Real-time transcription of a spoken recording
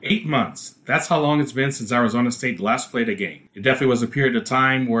8 months. That's how long it's been since Arizona State last played a game. It definitely was a period of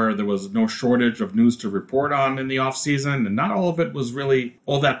time where there was no shortage of news to report on in the offseason, and not all of it was really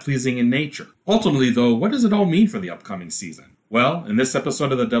all that pleasing in nature. Ultimately, though, what does it all mean for the upcoming season? Well, in this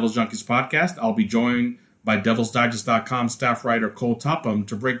episode of the Devils Junkies podcast, I'll be joined by DevilsDigest.com staff writer Cole Topham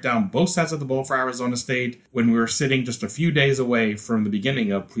to break down both sides of the ball for Arizona State when we were sitting just a few days away from the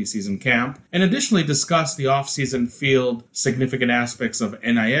beginning of preseason camp, and additionally discuss the offseason field significant aspects of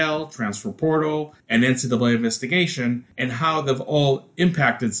NIL, transfer portal, and NCAA investigation, and how they've all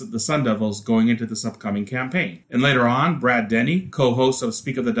impacted the Sun Devils going into this upcoming campaign. And later on, Brad Denny, co-host of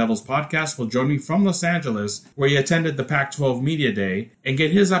Speak of the Devils podcast, will join me from Los Angeles, where he attended the Pac-12 Media Day, and get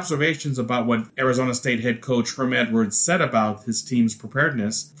his observations about what Arizona State head coach Herm Edwards said about his team's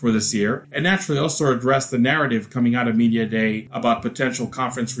preparedness for this year, and naturally also address the narrative coming out of Media Day about potential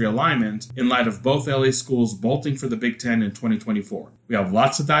conference realignment in light of both LA schools bolting for the Big Ten in 2024. We have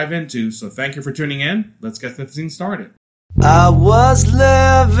lots to dive into, so thank you for tuning in. Let's get this thing started. I was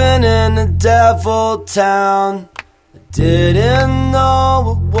living in a devil town. I didn't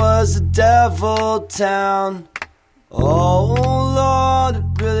know it was a devil town. Oh Lord,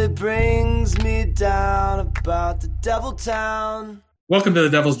 it really brings me down about the devil town. Welcome to the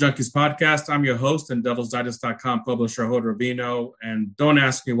Devils Junkies podcast. I'm your host and DevilsDigest.com publisher, Hod Rabino. And don't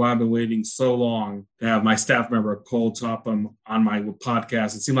ask me why I've been waiting so long to have my staff member, Cole Topham, on my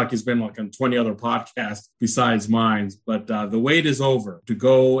podcast. It seemed like he's been on 20 other podcasts besides mine. But the wait is over to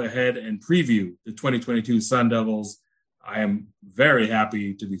go ahead and preview the 2022 Sun Devils. I am very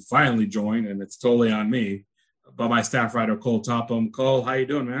happy to be finally joined, and it's totally on me, by my staff writer, Cole Topham. Cole, how you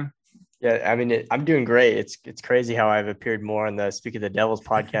doing, man? Yeah, I mean, I'm doing great. It's crazy how I've appeared more on the Speak of the Devils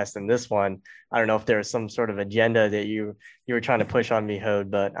podcast than this one. I don't know if there was some sort of agenda that you were trying to push on me,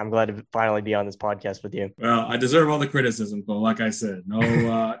 Hod, but I'm glad to finally be on this podcast with you. Well, I deserve all the criticism, Cole. Like I said,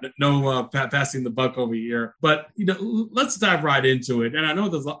 no passing the buck over here. But let's dive right into it. And I know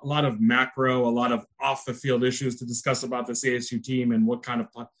there's a lot of macro, a lot of off the field issues to discuss about this ASU team and what kind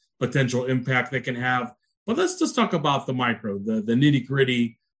of potential impact they can have. But let's just talk about the micro, the nitty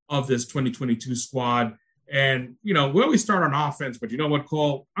gritty of this 2022 squad. And, we always start on offense, but you know what,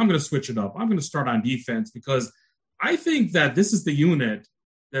 Cole? I'm going to switch it up. I'm going to start on defense because I think that this is the unit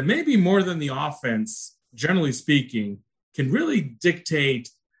that maybe more than the offense, generally speaking, can really dictate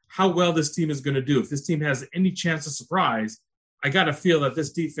how well this team is going to do. If this team has any chance of surprise, I got to feel that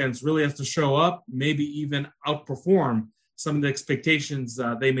this defense really has to show up, maybe even outperform some of the expectations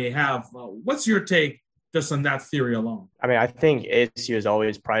they may have. What's your take just on that theory alone? I mean, I think ASU has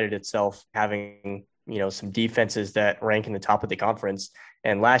always prided itself having, some defenses that rank in the top of the conference.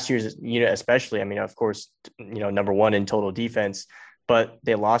 And last year's unit especially, I mean, of course, number one in total defense, but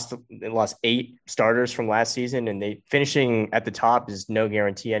they lost 8 starters from last season, and they finishing at the top is no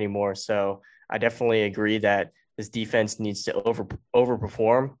guarantee anymore. So I definitely agree that this defense needs to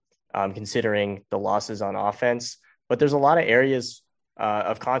overperform considering the losses on offense. But there's a lot of areas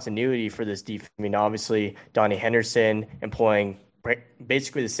of continuity for this defense. I mean, obviously, Donnie Henderson employing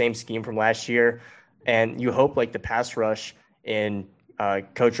basically the same scheme from last year. And you hope like the pass rush in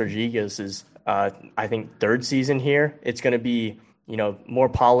Coach Rodriguez's, I think, 3rd season here, it's going to be, more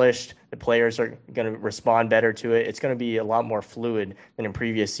polished. The players are going to respond better to it. It's going to be a lot more fluid than in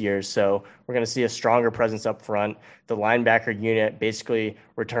previous years. So we're going to see a stronger presence up front. The linebacker unit basically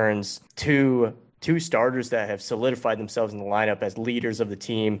returns two starters that have solidified themselves in the lineup as leaders of the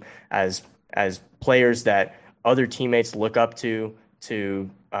team, as players that other teammates look up to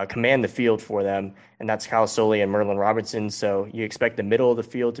command the field for them, and that's Kyle Soelle and Merlin Robinson. So you expect the middle of the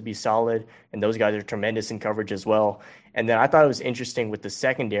field to be solid, and those guys are tremendous in coverage as well. And then I thought it was interesting with the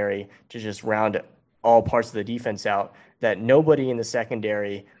secondary to just round all parts of the defense out, that nobody in the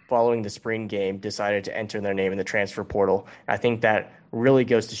secondary following the spring game decided to enter their name in the transfer portal. I think that really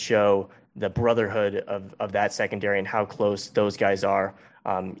goes to show the brotherhood of that secondary and how close those guys are,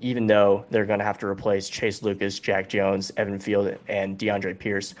 even though they're going to have to replace Chase Lucas, Jack Jones, Evan Field, and DeAndre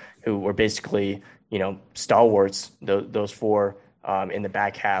Pierce, who were basically, stalwarts, those 4 in the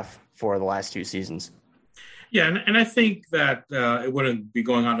back half for the last 2 seasons. Yeah, and I think that it wouldn't be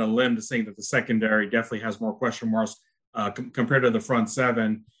going on a limb to saying that the secondary definitely has more question marks compared to the front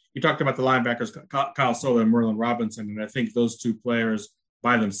 7. You talked about the linebackers, Kyle Soelle and Merlin Robinson, and I think those 2 players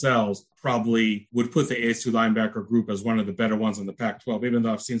by themselves probably would put the ASU linebacker group as one of the better ones in the Pac-12, even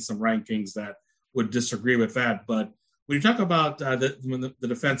though I've seen some rankings that would disagree with that. But when you talk about the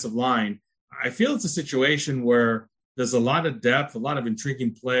defensive line, I feel it's a situation where there's a lot of depth, a lot of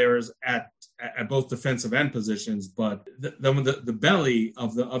intriguing players at both defensive end positions, but the belly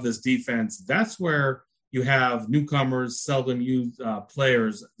of this defense, that's where you have newcomers, seldom used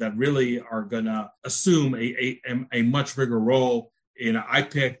players that really are going to assume a much bigger role. I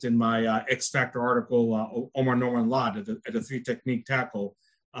picked in my X Factor article Omar Norman Lott at the three technique tackle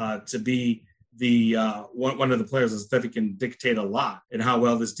to be the one of the players that definitely can dictate a lot in how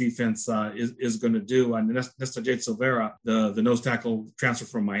well this defense is going to do. And Nesta Jade Silvera, the nose tackle transfer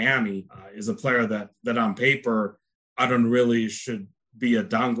from Miami, is a player that on paper I don't really should be a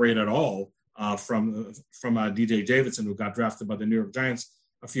downgrade at all from DJ Davidson, who got drafted by the New York Giants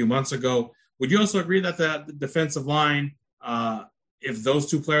a few months ago. Would you also agree that the defensive line, if those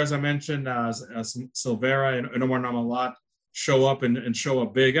two players I mentioned, Silvera and Omar Norman Lott, show up and show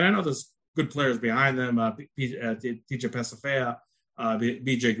up big, and I know there's good players behind them, TJ Pesafea,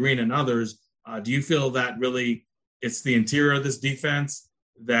 BJ Green, and others. Do you feel that really it's the interior of this defense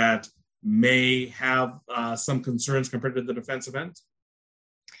that may have some concerns compared to the defensive end?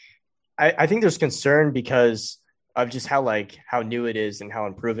 I think there's concern because of just how new it is and how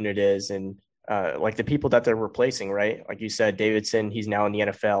unproven it is. And like the people that they're replacing, right? Like you said, Davidson, he's now in the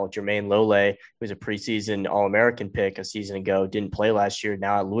NFL. Jermaine Lole, who's a preseason All-American pick a season ago, didn't play last year,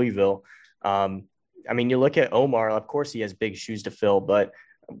 now at Louisville. I mean, you look at Omar, of course he has big shoes to fill, but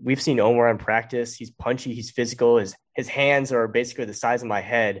we've seen Omar in practice. He's punchy, he's physical. His hands are basically the size of my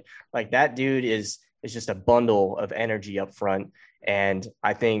head. Like that dude is just a bundle of energy up front. And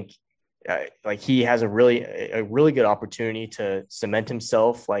I think he has a really good opportunity to cement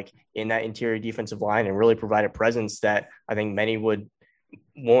himself like in that interior defensive line and really provide a presence that I think many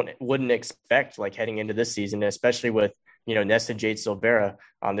wouldn't expect like heading into this season, especially with Nesta Jade Silvera.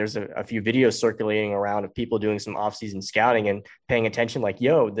 There's a few videos circulating around of people doing some offseason scouting and paying attention like,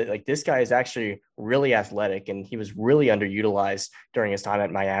 this guy is actually really athletic and he was really underutilized during his time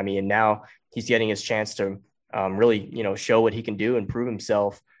at Miami. And now he's getting his chance to really, show what he can do and prove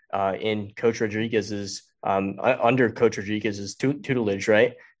himself in Coach Rodriguez's under Coach Rodriguez's tutelage.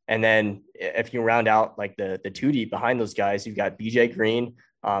 Right. And then if you round out like the two deep behind those guys, you've got BJ Green,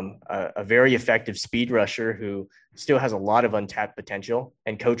 a very effective speed rusher who still has a lot of untapped potential.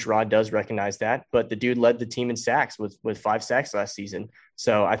 And Coach Rod does recognize that, but the dude led the team in sacks with 5 sacks last season.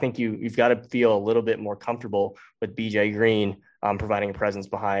 So I think you've got to feel a little bit more comfortable with BJ Green providing a presence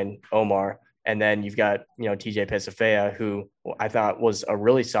behind Omar. And then you've got, TJ Pesafea, who I thought was a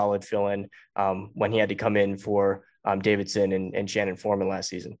really solid fill-in when he had to come in for Davidson and Shannon Foreman last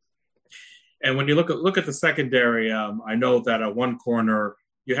season. And when you look at the secondary, I know that at one corner,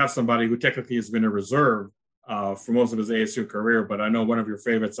 you have somebody who technically has been a reserve for most of his ASU career, but I know one of your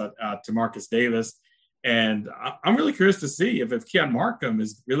favorites, Tamarcus Davis. And I'm really curious to see if Keon Markham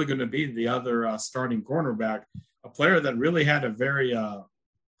is really going to be the other starting cornerback, a player that really had a very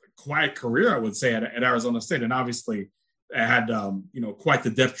quiet career, I would say, at Arizona State, and obviously had quite the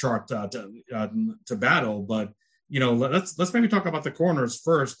depth chart to battle. But let's maybe talk about the corners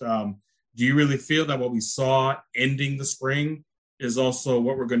first. Do you really feel that what we saw ending the spring is also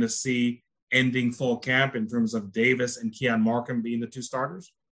what we're going to see ending fall camp in terms of Davis and Keon Markham being the two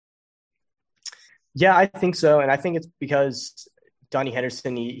starters? Yeah, I think so, and I think it's because Donnie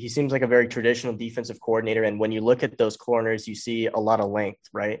Henderson, he seems like a very traditional defensive coordinator. And when you look at those corners, you see a lot of length,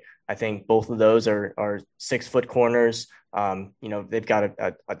 right? I think both of those are 6-foot corners. They've got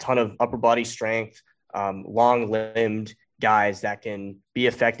a ton of upper body strength, long limbed guys that can be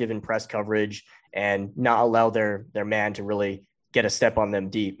effective in press coverage and not allow their man to really get a step on them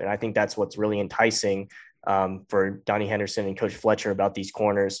deep. And I think that's what's really enticing for Donnie Henderson and Coach Fletcher about these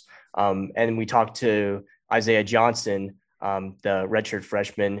corners. And we talked to Isaiah Johnson, the redshirt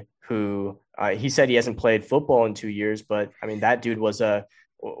freshman, who he said he hasn't played football in 2 years, but I mean, that dude was an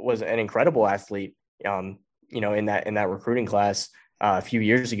incredible athlete, in that recruiting class a few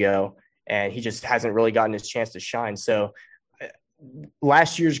years ago, and he just hasn't really gotten his chance to shine. So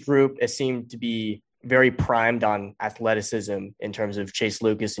last year's group, it seemed to be very primed on athleticism in terms of Chase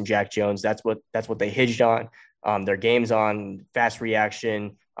Lucas and Jack Jones. That's what they hinged on their games on: fast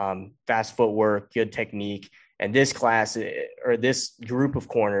reaction, fast footwork, good technique. And this class, or this group of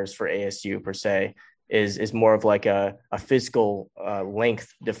corners for ASU per se, is more of like a physical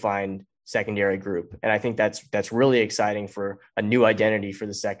length defined secondary group. And I think that's really exciting for a new identity for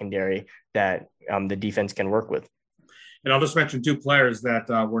the secondary that the defense can work with. And I'll just mention two players that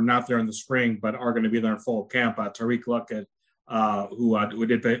were not there in the spring, but are going to be there in fall camp. Tariq Luckett, who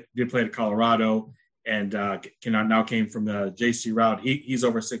did play at Colorado and now came from the JC route. He's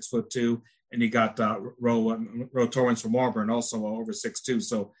over 6'2", and he got Ro Torrance from Auburn, also over 6'2".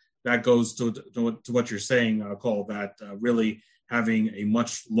 So that goes to what you're saying, Cole, that really having a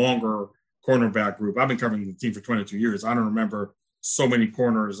much longer cornerback group. I've been covering the team for 22 years. I don't remember so many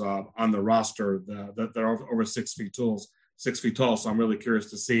corners on the roster that are over 6 feet tall. 6 feet tall. So I'm really curious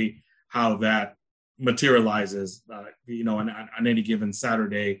to see how that materializes, on any given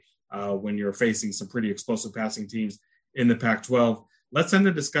Saturday when you're facing some pretty explosive passing teams in the Pac-12. Let's end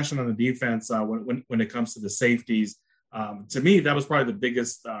the discussion on the defense when it comes to the safeties. To me, that was probably the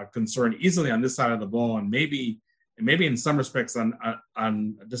biggest concern easily on this side of the ball, and maybe in some respects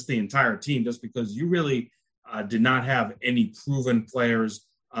on just the entire team, just because you really did not have any proven players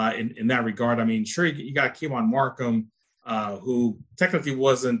in that regard. I mean, sure, you got Keyvon Markham, who technically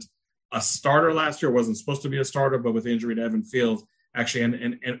wasn't a starter last year, wasn't supposed to be a starter, but with injury to Evan Fields, actually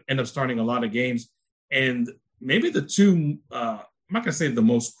end up starting a lot of games. And maybe the two, I'm not going to say the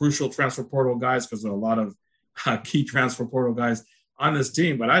most crucial transfer portal guys, because there are a lot of key transfer portal guys on this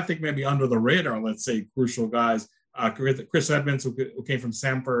team, but I think maybe under the radar, let's say, crucial guys, Chris Edmonds, who came from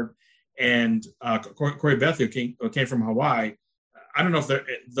Samford, and Corey Bethea, who came from Hawaii. I don't know if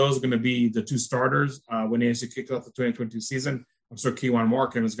those are going to be the two starters when ASU kicks off the 2022 season. I'm sure Keyvon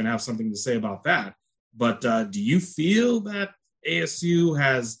Markham is going to have something to say about that. But do you feel that ASU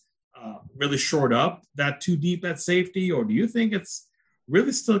has really shored up that too deep at safety, or do you think it's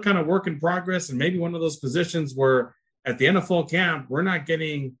really still kind of work in progress and maybe one of those positions where at the end of fall camp, we're not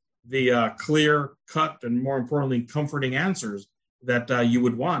getting the clear cut and, more importantly, comforting answers that you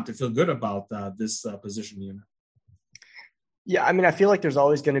would want to feel good about this position unit? Yeah, I mean, I feel like there's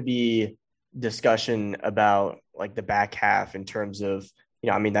always going to be discussion about like the back half in terms of,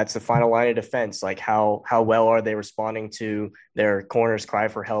 I mean, that's the final line of defense. Like how well are they responding to their corners' cry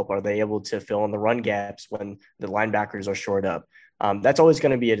for help? Are they able to fill in the run gaps when the linebackers are shored up? That's always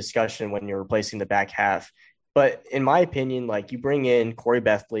going to be a discussion when you're replacing the back half. But in my opinion, like you bring in Corey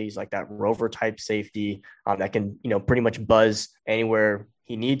Bethley's like that rover type safety that can, pretty much buzz anywhere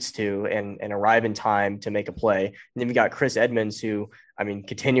he needs to and arrive in time to make a play. And then we got Chris Edmonds, who, I mean,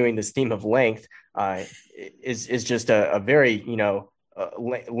 continuing this theme of length is just a very,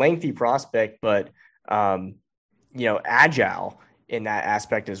 lengthy prospect, but, agile in that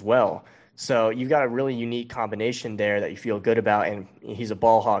aspect as well. So you've got a really unique combination there that you feel good about. And he's a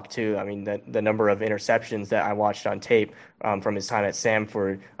ball hawk too. I mean, the number of interceptions that I watched on tape from his time at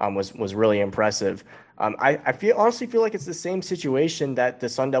Samford was really impressive. I honestly feel like it's the same situation that the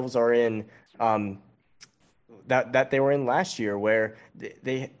Sun Devils are in that they were in last year, where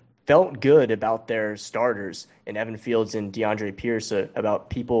they felt good about their starters in Evan Fields and DeAndre Pierce, about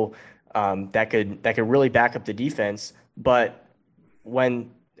people that could really back up the defense. But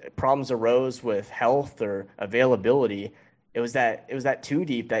when problems arose with health or availability, it was that too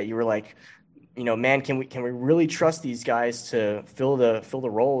deep that you were like, man, can we really trust these guys to fill the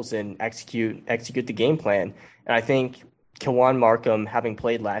roles and execute the game plan? And I think Keyvon Markham, having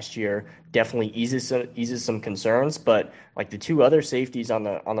played last year, definitely eases some concerns. But like the two other safeties on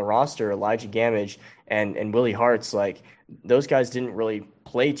the roster, Elijah Gamage and Willie Hartz, like those guys didn't really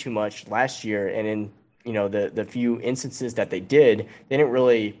play too much last year, and in the few instances that they didn't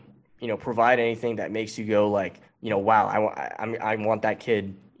really, provide anything that makes you go like, wow, I want that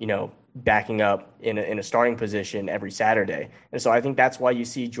kid, backing up in a starting position every Saturday. And so I think that's why you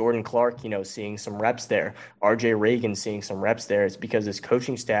see Jordan Clark, seeing some reps there, RJ Reagan seeing some reps there. It's because this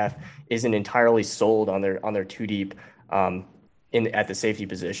coaching staff isn't entirely sold on their two deep at the safety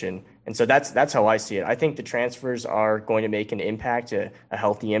position. And so that's how I see it. I think the transfers are going to make an impact, a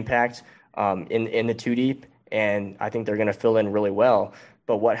healthy impact in the two deep, and I think they're going to fill in really well.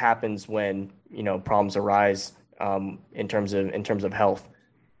 But what happens when problems arise in terms of health?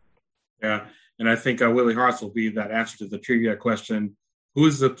 Yeah, and I think Willie Hartz will be that answer to the trivia question: who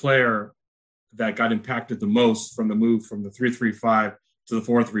is the player that got impacted the most from the move from the 3-3-5 to the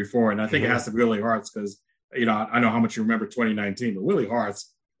 4-3-4? And I think it has to be Willie Hartz, because I know how much you remember 2019, but Willie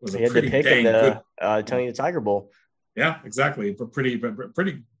Hartz was a pretty dang good Tony the Tiger Bowl. Yeah, exactly. But pretty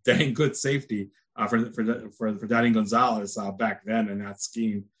dang good safety for Danny Gonzalez back then in that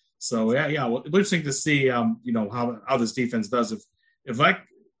scheme. So yeah. Well, interesting to see how this defense does. If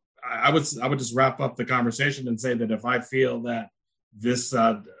I would just wrap up the conversation and say that if I feel that this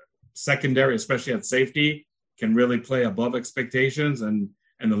secondary, especially at safety, can really play above expectations, and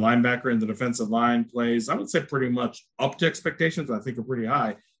the linebacker and the defensive line plays, I would say pretty much up to expectations, I think are pretty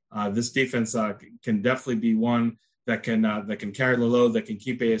high. This defense can definitely be one that can carry the load, that can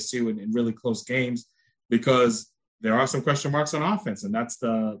keep ASU in really close games, because there are some question marks on offense, and that's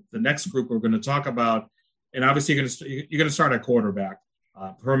the next group we're going to talk about. And obviously, you're going to start at quarterback.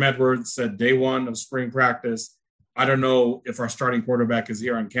 Herm Edwards said day one of spring practice, I don't know if our starting quarterback is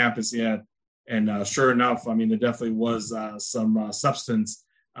here on campus yet. And sure enough, I mean, there definitely was some substance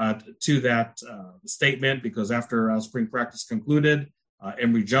to that statement because after spring practice concluded,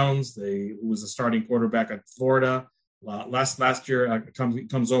 Emory Jones, who was a starting quarterback at Florida last year,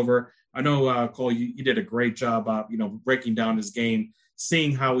 comes over. I know, Cole, you did a great job, breaking down his game,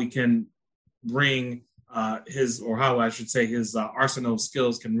 seeing how he can bring his arsenal of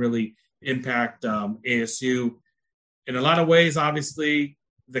skills can really impact ASU. In a lot of ways, obviously,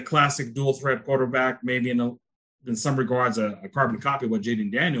 the classic dual threat quarterback, maybe in some regards, a carbon copy of what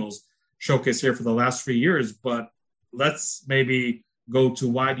Jayden Daniels showcased here for the last 3 years. But let's maybe go to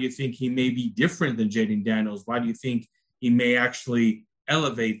why do you think he may be different than Jayden Daniels? Why do you think he may actually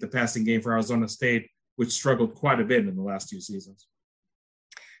elevate the passing game for Arizona State, which struggled quite a bit in the last 2 seasons?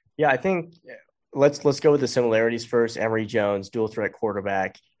 Yeah, I think let's go with the similarities first. Emory Jones, dual threat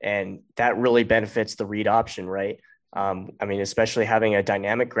quarterback, and that really benefits the read option, right? Especially having a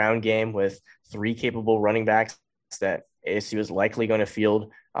dynamic ground game with 3 capable running backs that ASU is likely going to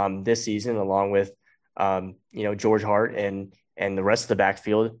field this season, along with George Hart and the rest of the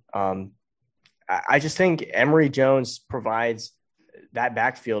backfield. I just think Emory Jones provides that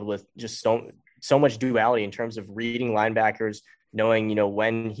backfield with just so much duality in terms of reading linebackers, knowing,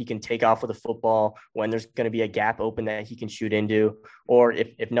 when he can take off with a football, when there's going to be a gap open that he can shoot into, or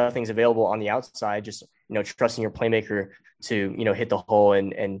if nothing's available on the outside, just, trusting your playmaker to, hit the hole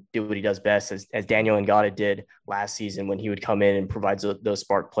and do what he does best, as Daniel Ngata did last season when he would come in and provide those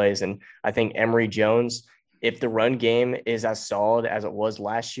spark plays. And I think Emory Jones, if the run game is as solid as it was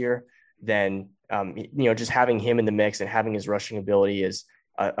last year, then, just having him in the mix and having his rushing ability is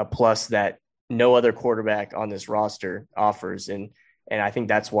a plus that no other quarterback on this roster offers. And I think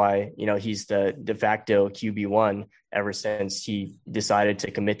that's why, he's the de facto QB1 ever since he decided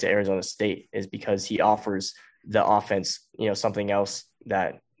to commit to Arizona State, is because he offers the offense, something else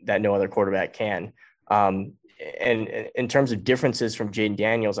that no other quarterback can. And in terms of differences from Jayden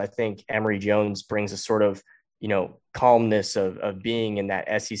Daniels, I think Emory Jones brings a sort of, calmness of being in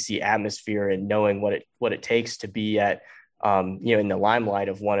that SEC atmosphere and knowing what it takes to be at, in the limelight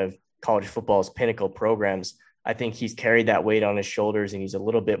of one of college football's pinnacle programs. I think he's carried that weight on his shoulders, and he's a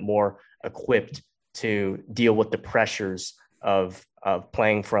little bit more equipped to deal with the pressures of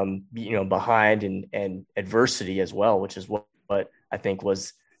playing from, behind and adversity as well, which is what I think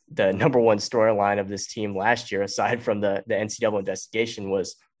was the number one storyline of this team last year, aside from the NCAA investigation,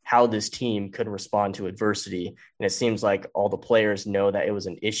 was how this team could respond to adversity. And it seems like all the players know that it was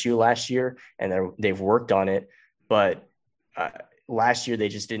an issue last year and they've worked on it, but last year they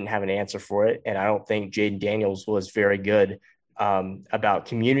just didn't have an answer for it. And I don't think Jayden Daniels was very good about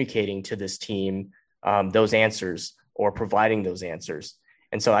communicating to this team those answers or providing those answers.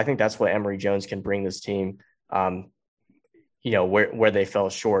 And so I think that's what Emory Jones can bring this team, where they fell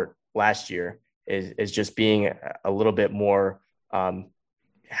short last year is just being a little bit more,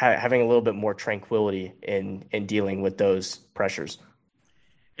 having a little bit more tranquility in dealing with those pressures.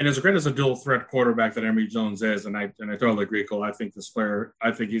 And as great as a dual threat quarterback that Emory Jones is, and I totally agree, Cole, I think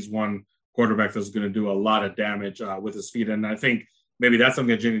he's one quarterback that's going to do a lot of damage with his feet. And I think maybe that's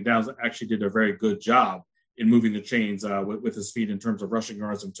something that Jayden Daniels actually did a very good job in moving the chains with his feet in terms of rushing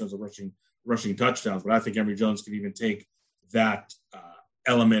yards, in terms of rushing touchdowns. But I think Emory Jones could even take that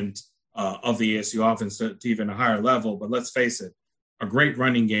element of the ASU offense to even a higher level. But let's face it, a great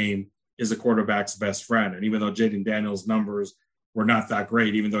running game is a quarterback's best friend. And even though Jayden Daniels' numbers were not that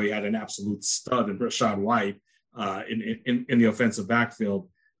great, even though he had an absolute stud in Rachaad White in the offensive backfield,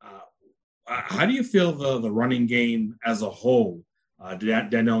 how do you feel the running game as a whole?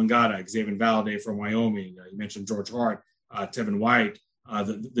 Daniel Ngata, Xavier Valade from Wyoming, you mentioned George Hart, Tevin White,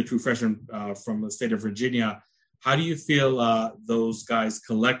 the true freshman from the state of Virginia. How do you feel those guys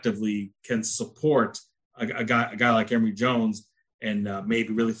collectively can support a guy like Emory Jones and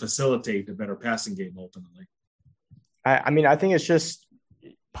maybe really facilitate a better passing game ultimately? I think it's just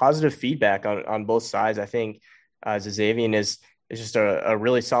positive feedback on both sides. I think Xavier is just a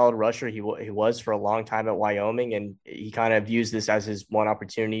really solid rusher. He was for a long time at Wyoming, and he kind of used this as his one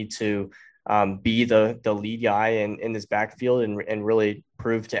opportunity to be the lead guy in this backfield and really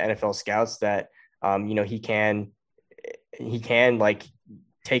prove to NFL scouts that he can like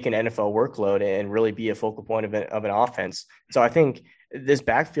take an NFL workload and really be a focal point of an offense. So I think this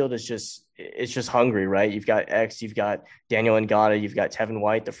backfield is just hungry, right? You've got X, you've got Daniel Ngata, you've got Tevin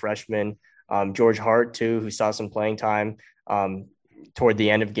White, the freshman, George Hart too, who saw some playing time toward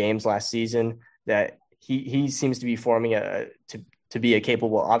the end of games last season. That he seems to be forming to be a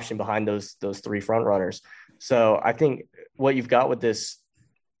capable option behind those 3 front runners. So I think what you've got with this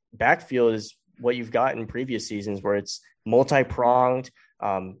backfield is what you've got in previous seasons, where it's multi-pronged.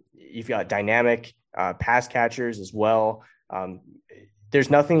 You've got dynamic pass catchers as well. there's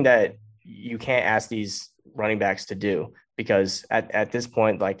nothing that you can't ask these running backs to do, because at this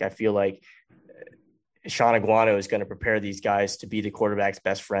point, like, I feel like Sean Aguano is going to prepare these guys to be the quarterback's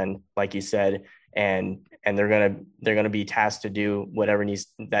best friend, like you said, and they're gonna be tasked to do whatever needs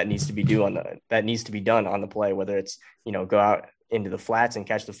to be done on the play, whether it's, go out into the flats and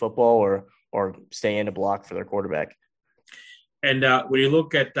catch the football, or stay in to block for their quarterback. And when you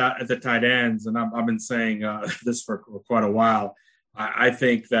look at the tight ends, and I've been saying this for quite a while, I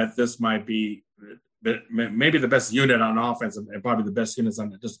think that this might be maybe the best unit on offense, and probably the best units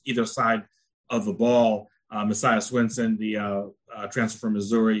on just either side of the ball. Messiah Swinson, the transfer from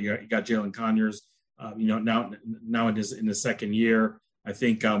Missouri, you got Jalen Conyers, now in his second year, I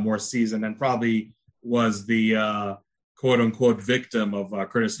think more seasoned, and probably was the quote unquote victim of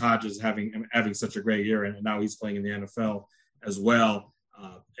Curtis Hodges having such a great year, and now he's playing in the NFL as well.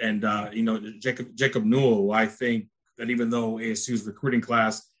 Jacob Newell, I think that even though ASU's recruiting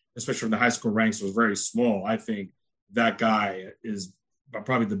class, especially from the high school ranks, was very small, I think that guy is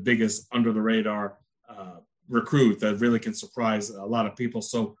probably the biggest under the radar recruit that really can surprise a lot of people.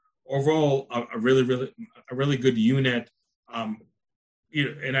 So overall, a really good unit.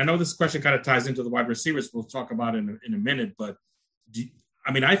 And I know this question kind of ties into the wide receivers we'll talk about in a minute, but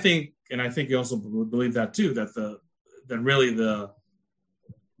I think you also believe that too, that really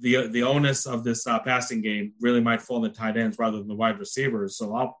the onus of this passing game really might fall on the tight ends rather than the wide receivers.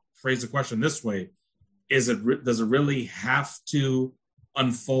 So I'll phrase the question this way: does it really have to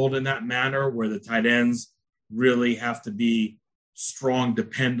unfold in that manner, where the tight ends really have to be strong,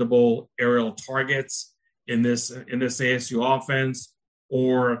 dependable aerial targets in this ASU offense,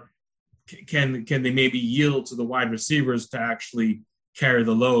 or can they maybe yield to the wide receivers to actually carry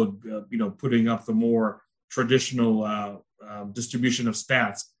the load, putting up the more traditional distribution of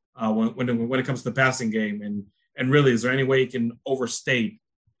stats when it comes to the passing game? And really, is there any way you can overstate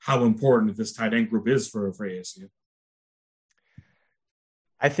how important this tight end group is for ASU?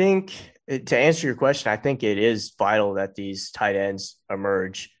 I think, to answer your question, I think it is vital that these tight ends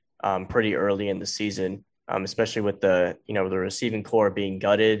emerge pretty early in the season, especially with the receiving core being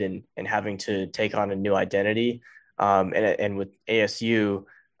gutted and having to take on a new identity, and with ASU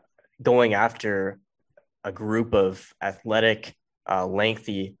going after a group of athletic,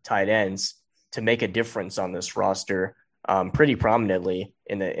 lengthy tight ends to make a difference on this roster pretty prominently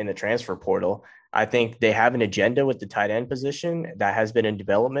in the transfer portal. I think they have an agenda with the tight end position that has been in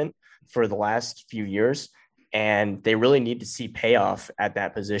development for the last few years, and they really need to see payoff at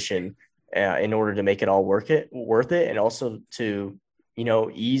that position in order to make it all worth it, and also to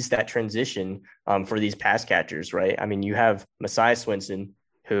ease that transition for these pass catchers, right? I mean, you have Messiah Swinson,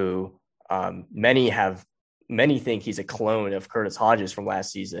 who many think he's a clone of Curtis Hodges from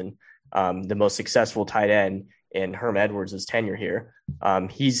last season, the most successful tight end in Herm Edwards' tenure here.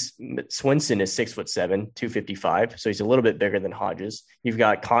 Swinson is 6'7", 255, so he's a little bit bigger than Hodges. You've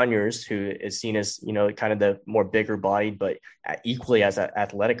got Conyers, who is seen as kind of the more bigger bodied, but equally as an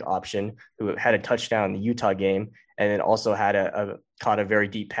athletic option, who had a touchdown in the Utah game, and then also had caught a very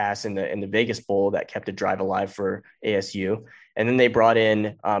deep pass in the Vegas Bowl that kept a drive alive for ASU. And then they brought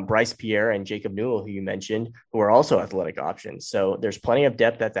in Bryce Pierre and Jacob Newell, who you mentioned, who are also athletic options. So there's plenty of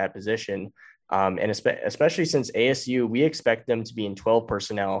depth at that position. And especially since ASU, we expect them to be in 12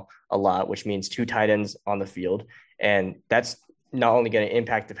 personnel a lot, which means 2 tight ends on the field. And that's not only going to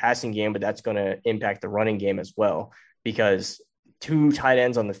impact the passing game, but that's going to impact the running game as well, because 2 tight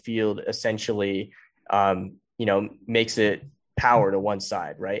ends on the field essentially, makes it power to one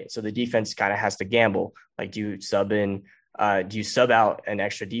side, right? So the defense kind of has to gamble. Like, do you sub out an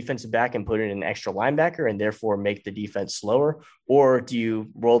extra defensive back and put in an extra linebacker and therefore make the defense slower? Or do you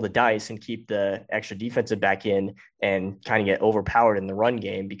roll the dice and keep the extra defensive back in and kind of get overpowered in the run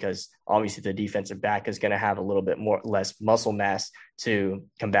game? Because obviously the defensive back is going to have a little bit less muscle mass to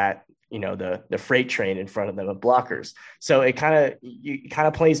combat, the freight train in front of them of blockers. So it kind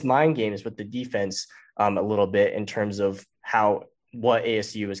of plays mind games with the defense a little bit in terms of what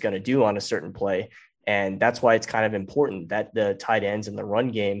ASU is going to do on a certain play. And that's why it's kind of important that the tight ends and the run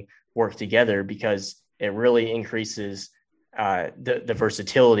game work together, because it really increases the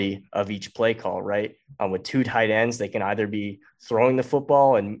versatility of each play call, right? With 2 tight ends, they can either be throwing the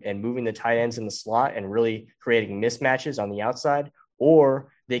football and moving the tight ends in the slot and really creating mismatches on the outside,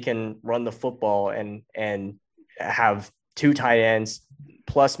 or they can run the football and have 2 tight ends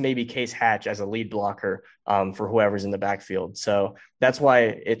plus maybe Case Hatch as a lead blocker for whoever's in the backfield. So that's why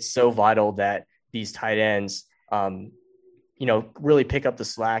it's so vital that these tight ends, really pick up the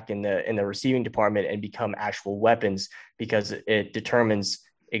slack in the receiving department and become actual weapons, because it determines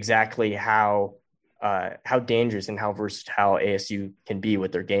exactly how how dangerous and how versatile ASU can be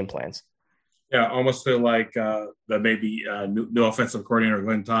with their game plans. Yeah, almost feel like that maybe new offensive coordinator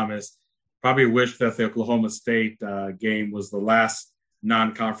Glenn Thomas probably wished that the Oklahoma State game was the last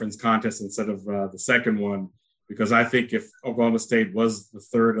non-conference contest instead of the second one, because I think if Oklahoma State was the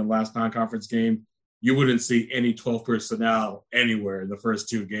third and last non-conference game, you wouldn't see any 12 personnel anywhere in the first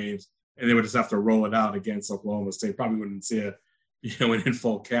two games, and they would just have to roll it out against Oklahoma State. Probably wouldn't see an in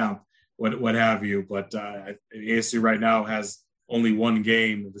full count, what have you. But ASU right now has only one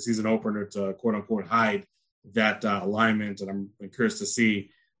game, the season opener, to quote unquote hide that alignment. And I'm curious to see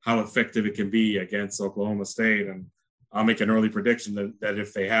how effective it can be against Oklahoma State. And I'll make an early prediction that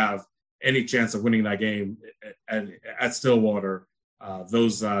if they have any chance of winning that game at Stillwater,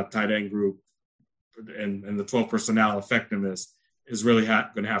 those tight end group and the 12 personnel effectiveness is really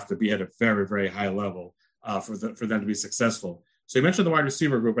going to have to be at a very, very high level for them to be successful. So you mentioned the wide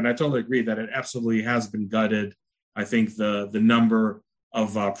receiver group, and I totally agree that it absolutely has been gutted. I think the number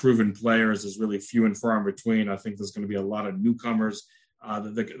of proven players is really few and far in between. I think there's going to be a lot of newcomers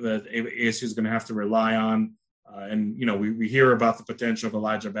that ASU is going to have to rely on. And, we hear about the potential of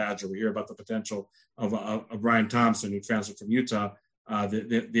Elijah Badger. We hear about the potential of Brian Thompson, who transferred from Utah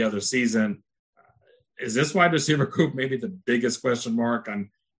the other season. Is this wide receiver group maybe the biggest question mark on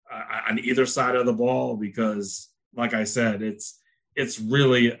either side of the ball? Because, like I said, it's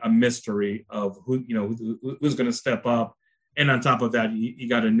really a mystery of who's going to step up. And on top of that, you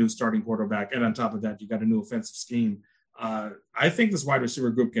got a new starting quarterback. And on top of that, you got a new offensive scheme. I think this wide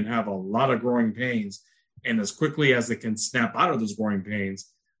receiver group can have a lot of growing pains. And as quickly as they can snap out of those growing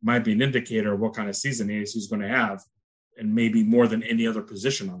pains might be an indicator of what kind of season ASU is going to have, and maybe more than any other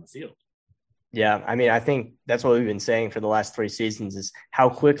position on the field. Yeah, I mean, I think that's what we've been saying for the last 3 seasons is how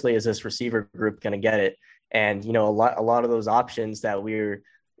quickly is this receiver group going to get it? And, a lot of those options that we're,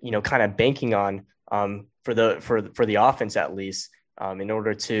 kind of banking on for the offense, at least, in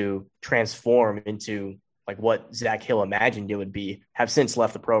order to transform into like what Zach Hill imagined it would be, have since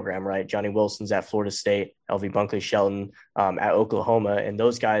left the program, right? Johnny Wilson's at Florida State, LV Bunkley Shelton at Oklahoma. And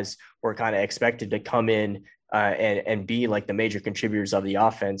those guys were kind of expected to come in and be like the major contributors of the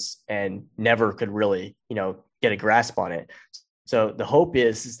offense, and never could really, get a grasp on it. So the hope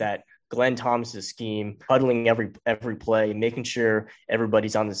is that Glenn Thomas's scheme, huddling every play, making sure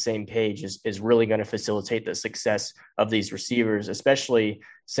everybody's on the same page is really going to facilitate the success of these receivers, especially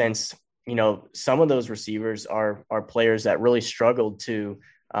since, some of those receivers are players that really struggled to,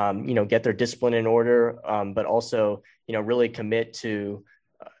 get their discipline in order, but also, really commit to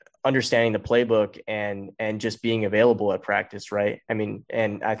understanding the playbook and just being available at practice. Right. I mean,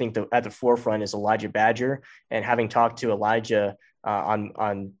 and I think at the forefront is Elijah Badger, and having talked to Elijah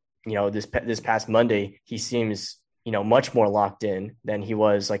on this past Monday, he seems, much more locked in than he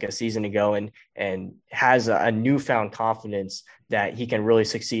was like a season ago, and has a newfound confidence that he can really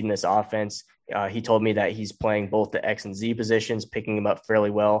succeed in this offense. He told me that he's playing both the X and Z positions, picking them up fairly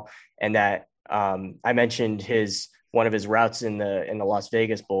well. And that I mentioned one of his routes in the Las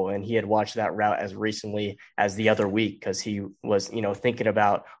Vegas Bowl, and he had watched that route as recently as the other week, because he was, thinking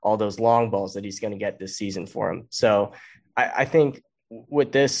about all those long balls that he's going to get this season for him. So I think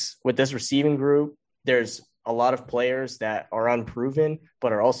with this receiving group, there's a lot of players that are unproven,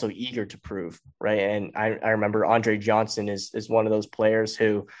 but are also eager to prove, right? And I remember Andre Johnson is one of those players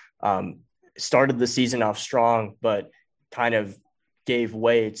who started the season off strong, but kind of gave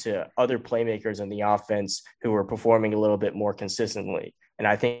way to other playmakers in the offense who were performing a little bit more consistently. And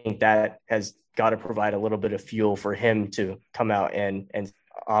I think that has got to provide a little bit of fuel for him to come out and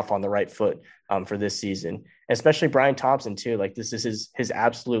off on the right foot for this season, especially Brian Thompson too. Like, this is his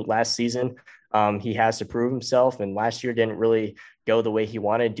absolute last season. He has to prove himself, and last year didn't really go the way he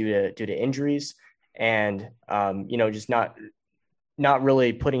wanted due to injuries, and just not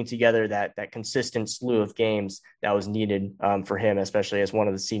really putting together that consistent slew of games that was needed for him, especially as one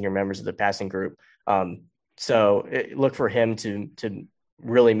of the senior members of the passing group. So look for him to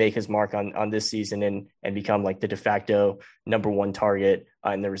really make his mark on this season and become like the de facto number one target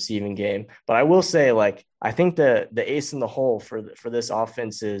in the receiving game. But I will say, like, I think the ace in the hole for this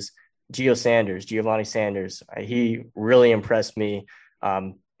offense is Giovanni Sanders. He really impressed me,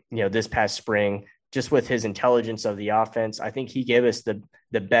 this past spring, just with his intelligence of the offense. I think he gave us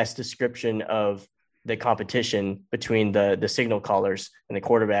the best description of the competition between the signal callers and the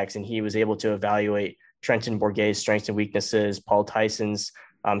quarterbacks. And he was able to evaluate Trenton Bourguet's strengths and weaknesses, Paul Tyson's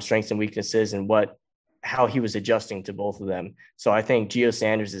strengths and weaknesses, and how he was adjusting to both of them. So I think Gio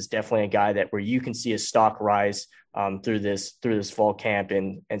Sanders is definitely a guy that where you can see his stock rise through this fall camp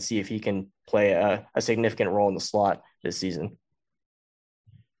and see if he can play a significant role in the slot this season.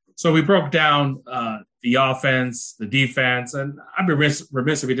 So we broke down the offense, the defense, and I'd be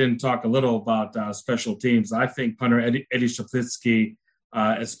remiss if we didn't talk a little about special teams. I think punter Eddie Czaplicki,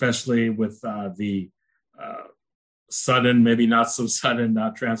 especially with the sudden, maybe not so sudden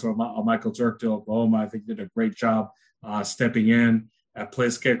transfer of Michael Turk to Oklahoma, I think did a great job stepping in. At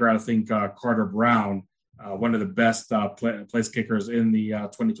place kicker, I think Carter Brown, one of the best place kickers in the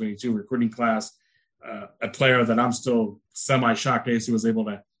 2022 recruiting class, a player that I'm still semi-shocked ASU was able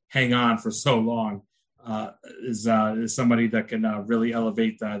to hang on for so long, is somebody that can really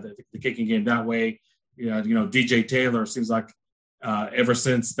elevate the kicking game that way. DJ Taylor seems like ever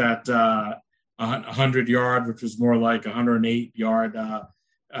since that 100-yard, which was more like 108-yard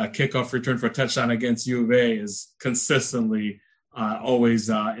kickoff return for a touchdown against U of A, is consistently always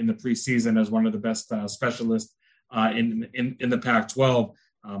in the preseason as one of the best specialists in the Pac-12.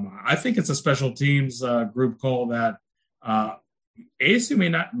 I think it's a special teams group call that ASU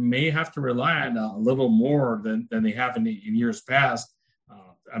may have to rely on a little more than they have in years past.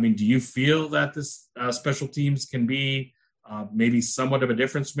 Do you feel that this special teams can be maybe somewhat of a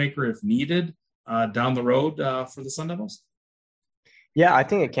difference maker if needed down the road for the Sun Devils? Yeah, I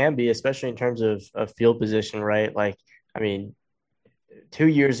think it can be, especially in terms of field position, right? 2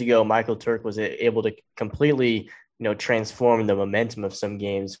 years ago, Michael Turk was able to completely, transform the momentum of some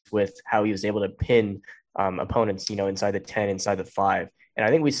games with how he was able to pin opponents, inside the 10, inside the 5. And I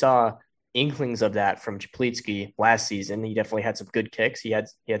think we saw inklings of that from Czaplicki last season. He definitely had some good kicks. He had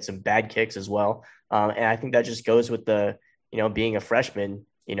some bad kicks as well. And I think that just goes with the, being a freshman,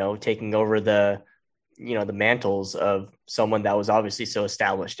 taking over the mantles of someone that was obviously so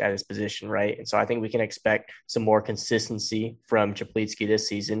established at his position, right? And so I think we can expect some more consistency from Czaplicki this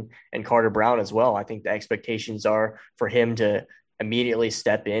season, and Carter Brown as well. I think the expectations are for him to immediately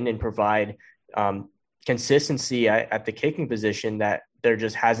step in and provide consistency at the kicking position that there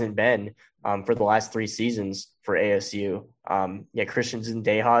just hasn't been for the last 3 seasons for ASU. Christian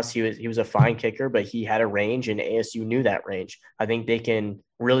Zendejas, he was a fine kicker, but he had a range, and ASU knew that range. I think they can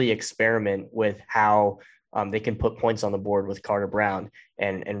really experiment with how they can put points on the board with Carter Brown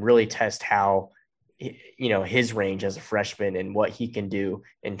and really test how, his range as a freshman and what he can do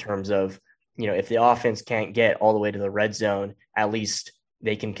in terms of, if the offense can't get all the way to the red zone, at least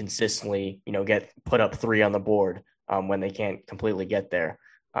they can consistently, put up 3 on the board when they can't completely get there.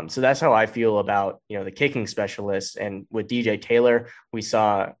 So that's how I feel about, the kicking specialists. And with DJ Taylor, we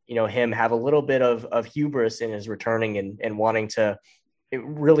saw, him have a little bit of hubris in his returning and wanting to,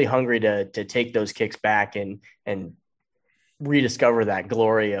 really hungry to take those kicks back and rediscover that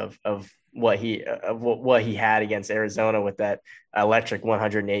glory of what he had against Arizona with that electric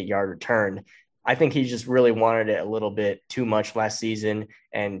 108-yard return. I think he just really wanted it a little bit too much last season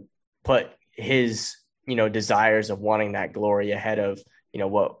and put his, desires of wanting that glory ahead of,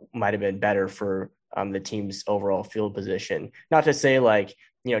 what might have been better for the team's overall field position. Not to say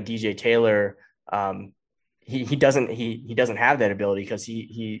DJ Taylor, he doesn't have that ability, because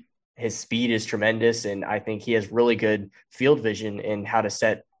his speed is tremendous, and I think he has really good field vision in how to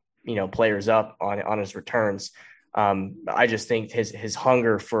set players up on his returns. I just think his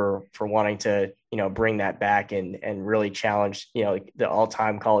hunger for wanting to bring that back and really challenge the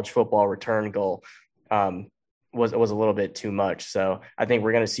all-time college football return goal was a little bit too much. So I think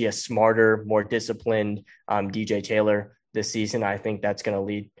we're going to see a smarter, more disciplined DJ Taylor this season. I think that's going to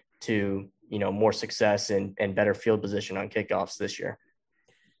lead to more success and better field position on kickoffs this year.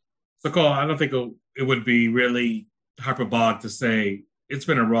 So, Cole, I don't think it would be really hyperbolic to say it's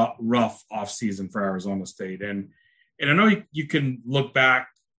been a rough offseason for Arizona State. And I know you can look back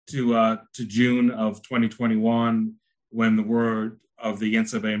to June of 2021 when the word of the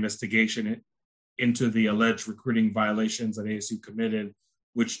NCAA investigation into the alleged recruiting violations that ASU committed,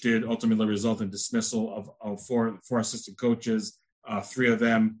 which did ultimately result in dismissal of four assistant coaches, 3 of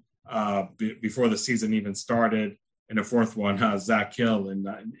them before the season even started, and the 4th one, Zach Hill, in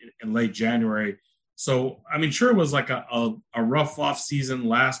late January. So, sure, it was like a rough off season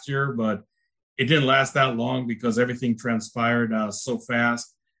last year, but it didn't last that long because everything transpired so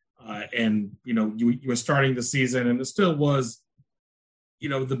fast. And, you were starting the season, and it still was,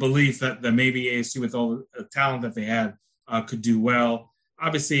 the belief that maybe ASU, with all the talent that they had, could do well.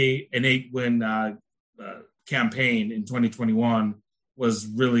 Obviously, an 8-win campaign in 2021 was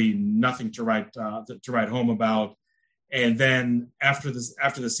really nothing to write home about. And then after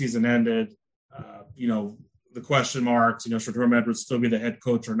the season ended, the question marks, should Herm Edwards still be the head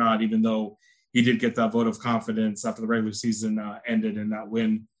coach or not, even though he did get that vote of confidence after the regular season ended in that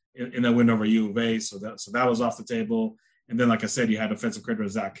win over U of A. So that was off the table. And then, like I said, you had offensive coordinator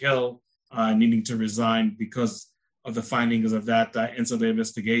Zach Hill needing to resign because of the findings of that NCAA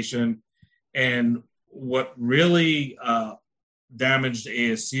investigation. And what really damaged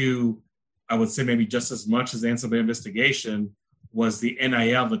ASU, I would say maybe just as much as the NCAA investigation, was the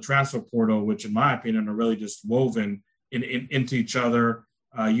NIL, the transfer portal, which in my opinion are really just woven into each other.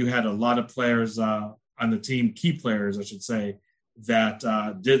 You had a lot of players on the team, key players, I should say, that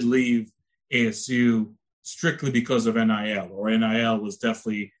did leave ASU strictly because of NIL, or NIL was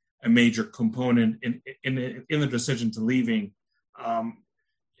definitely a major component in the decision to leaving.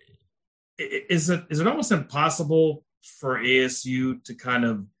 Is it almost impossible for ASU to kind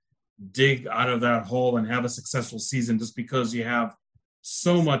of dig out of that hole and have a successful season just because you have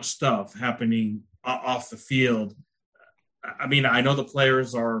so much stuff happening off the field? I mean, I know the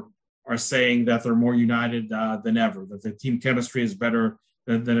players are saying that they're more united than ever, that the team chemistry is better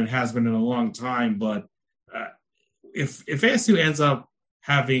than it has been in a long time. But if ASU ends up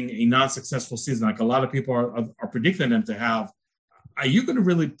having a non-successful season, like a lot of people are predicting them to have, are you going to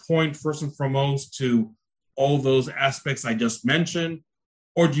really point first and foremost to all those aspects I just mentioned?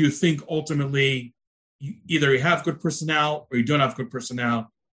 Or do you think ultimately either you have good personnel or you don't have good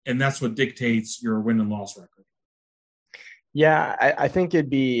personnel, and that's what dictates your win and loss record? Yeah, I think it'd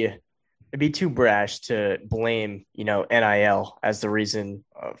be too brash to blame, NIL as the reason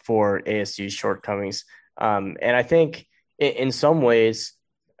for ASU's shortcomings. And I think in some ways,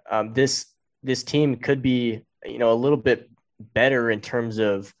 this team could be, a little bit better in terms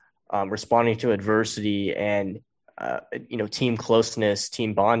of responding to adversity and team closeness,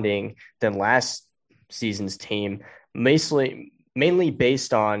 team bonding than last season's team, mainly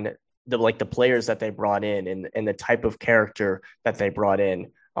based on the players that they brought in and the type of character that they brought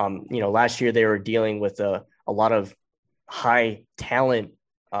in. Last year they were dealing with a lot of high talent,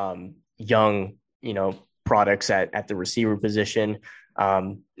 young, products at the receiver position,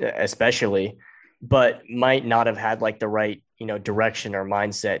 especially, but might not have had the right, direction or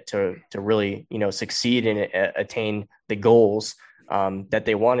mindset to really, succeed and attain the goals that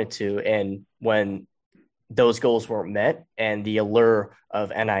they wanted to. And when those goals weren't met and the allure of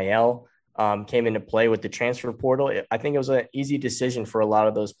NIL came into play with the transfer portal, I think it was an easy decision for a lot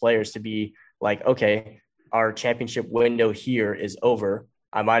of those players to be like, okay, our championship window here is over.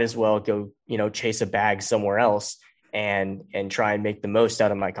 I might as well go, chase a bag somewhere else and try and make the most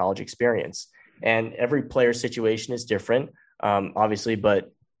out of my college experience. And every player situation is different, obviously,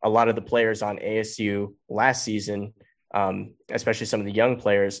 but a lot of the players on ASU last season, especially some of the young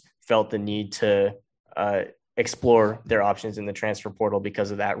players, felt the need to explore their options in the transfer portal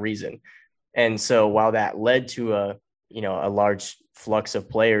because of that reason. And so while that led to a large flux of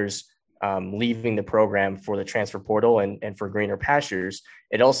players leaving the program for the transfer portal and for greener pastures,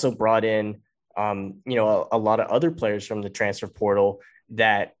 it also brought in, a lot of other players from the transfer portal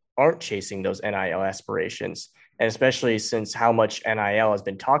that aren't chasing those NIL aspirations. And especially since how much NIL has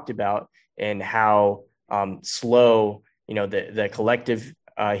been talked about and how slow, the collective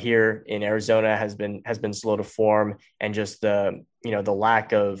here in Arizona has been slow to form, and just the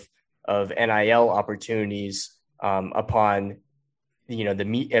lack of NIL opportunities upon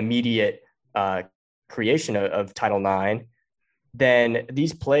the immediate creation of Title IX, then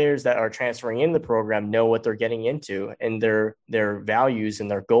these players that are transferring in the program know what they're getting into, and their values and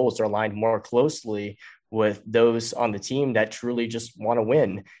their goals are aligned more closely with those on the team that truly just want to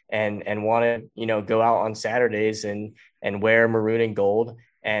win and want to, go out on Saturdays and wear maroon and gold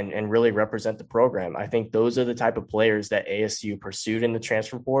and really represent the program. I think those are the type of players that ASU pursued in the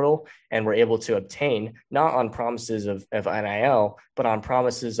transfer portal and were able to obtain, not on promises of NIL, but on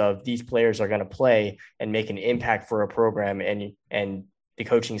promises of these players are going to play and make an impact for a program. And the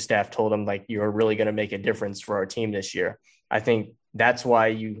coaching staff told them, you're really going to make a difference for our team this year. I think that's why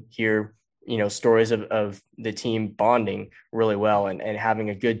you hear, stories of the team bonding really well and having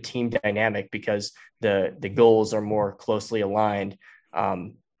a good team dynamic, because the goals are more closely aligned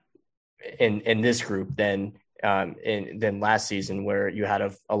in this group than last season, where you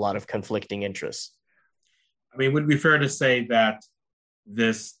had a lot of conflicting interests. I mean, would it be fair to say that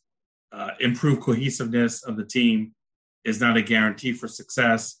this improved cohesiveness of the team is not a guarantee for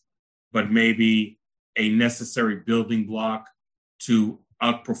success, but maybe a necessary building block to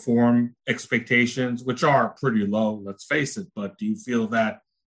outperform expectations, which are pretty low, let's face it? But do you feel that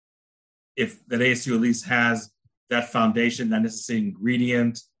that ASU at least has that foundation, that necessary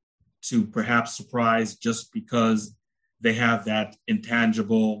ingredient to perhaps surprise, just because they have that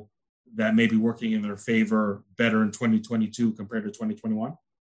intangible that may be working in their favor better in 2022 compared to 2021?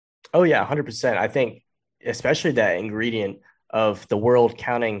 Oh yeah, 100%. I think especially that ingredient of the world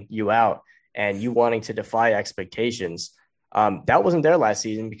counting you out and you wanting to defy expectations. That wasn't there last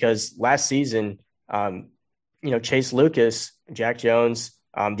season, because last season Chase Lucas, Jack Jones,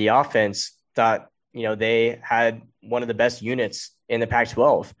 the offense thought, they had one of the best units in the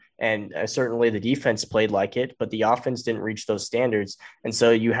Pac-12. And certainly the defense played like it, but the offense didn't reach those standards. And so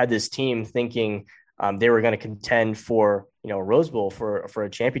you had this team thinking they were going to contend for, a Rose Bowl, for a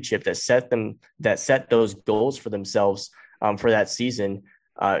championship that set those goals for themselves for that season.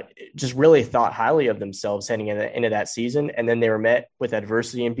 Just really thought highly of themselves heading into that season. And then they were met with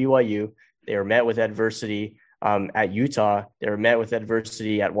adversity in BYU. They were met with adversity at Utah. They were met with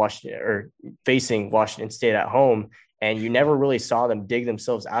adversity at Washington, or facing Washington State at home. And you never really saw them dig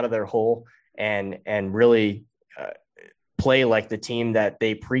themselves out of their hole and really play like the team that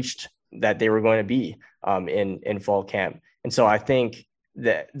they preached that they were going to be in fall camp. And so I think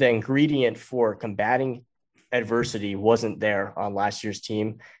that the ingredient for combating adversity wasn't there on last year's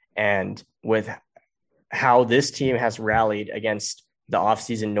team. And with how this team has rallied against the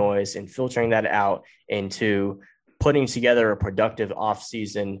offseason noise and filtering that out into putting together a productive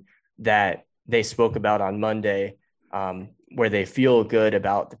offseason that they spoke about on Monday, where they feel good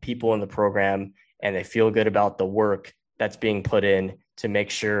about the people in the program and they feel good about the work that's being put in to make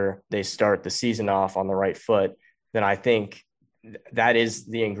sure they start the season off on the right foot, then I think that is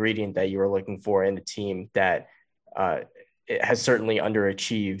the ingredient that you are looking for in the team that it has certainly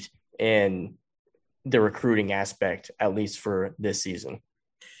underachieved in the recruiting aspect, at least for this season.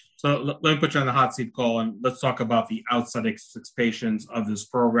 So let me put you on the hot seat, Cole, and let's talk about the outside expectations of this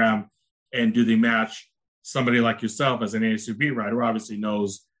program, and do they match somebody like yourself as an ASU beat writer who obviously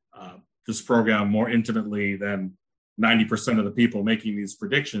knows this program more intimately than 90% of the people making these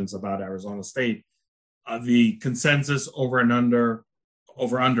predictions about Arizona State. The consensus number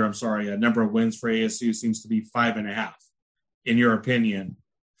of wins for ASU seems to be 5.5. In your opinion,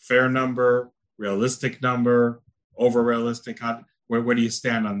 fair number, realistic number, over realistic? Where do you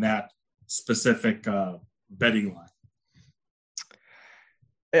stand on that specific betting line?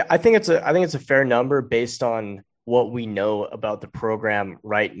 I think it's a fair number based on what we know about the program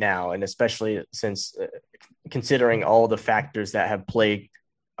right now, and especially since considering all the factors that have plagued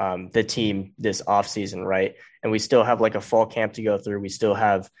the team this offseason, right? And we still have like a fall camp to go through. We still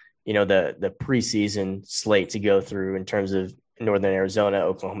have, the preseason slate to go through in terms of Northern Arizona,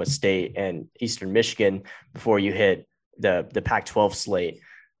 Oklahoma State, and Eastern Michigan before you hit the Pac-12 slate.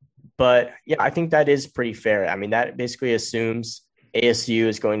 But yeah, I think that is pretty fair. I mean, that basically assumes ASU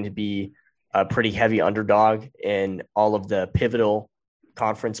is going to be a pretty heavy underdog in all of the pivotal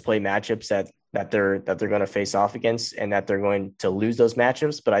conference play matchups that they're going to face off against, and that they're going to lose those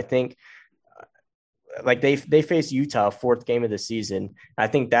matchups. But I think like they face Utah, fourth game of the season. I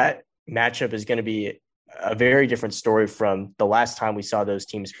think that matchup is going to be a very different story from the last time we saw those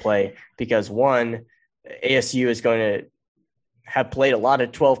teams play, because one, ASU is going to have played a lot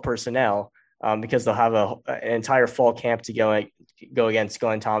of 12 personnel because they'll have an entire fall camp to go against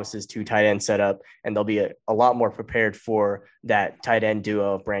Glenn Thomas's 2 tight end setup, and they'll be a lot more prepared for that tight end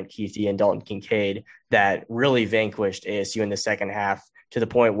duo of Brant Kuithe and Dalton Kincaid that really vanquished ASU in the second half, to the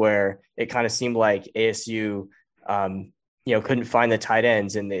point where it kind of seemed like ASU couldn't find the tight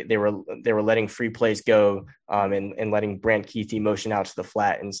ends, and they were letting free plays go and letting Brant Kuithe motion out to the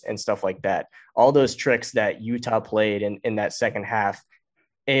flat and stuff like that. All those tricks that Utah played in that second half,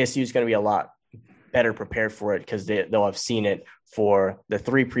 ASU is going to be a lot better prepared for it because they'll have seen it for the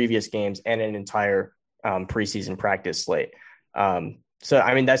 3 previous games and an entire preseason practice slate. So,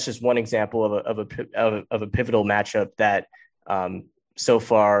 I mean, that's just one example of a pivotal matchup that so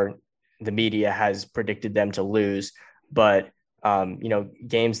far the media has predicted them to lose. But,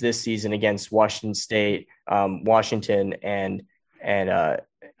 games this season against Washington State, Washington, and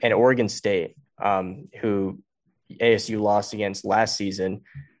Oregon State, who ASU lost against last season,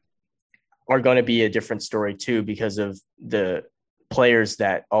 are going to be a different story too, because of the players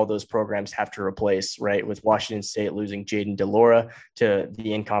that all those programs have to replace, right? With Washington State losing Jaden DeLora to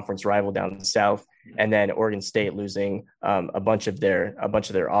the in-conference rival down the south, and then Oregon State losing a bunch of their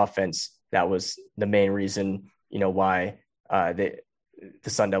offense. That was the main reason, why the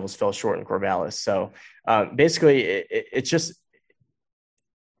Sun Devils fell short in Corvallis. So basically,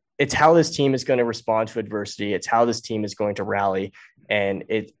 it's how this team is going to respond to adversity. It's how this team is going to rally, and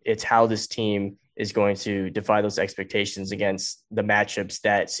it's how this team is going to defy those expectations against the matchups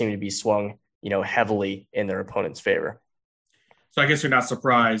that seem to be swung, heavily in their opponent's favor. So I guess you're not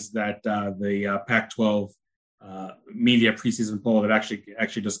surprised that the Pac-12 media preseason poll that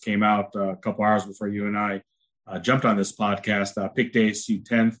actually just came out a couple hours before you and I jumped on this podcast picked ASU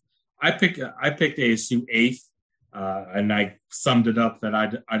 10th. I picked ASU 8th, and I summed it up that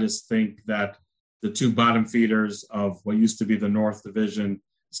I just think that the 2 bottom feeders of what used to be the North Division,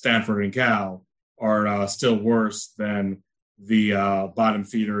 Stanford and Cal, are still worse than the bottom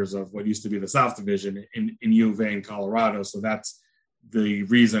feeders of what used to be the South Division in U of A in Colorado. So that's the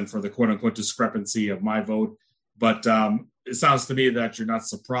reason for the quote-unquote discrepancy of my vote. But it sounds to me that you're not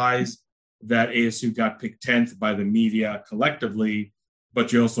surprised that ASU got picked 10th by the media collectively,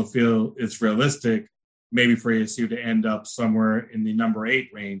 but you also feel it's realistic maybe for ASU to end up somewhere in the number 8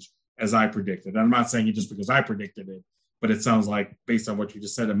 range, as I predicted. And I'm not saying it just because I predicted it, but it sounds like, based on what you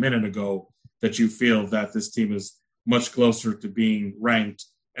just said a minute ago, that you feel that this team is much closer to being ranked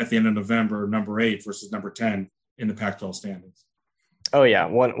at the end of November, number 8 versus number 10 in the Pac-12 standings. Oh yeah,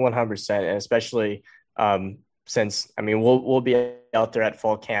 100%, and especially since we'll be out there at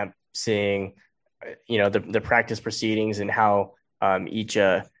fall camp seeing the practice proceedings and how each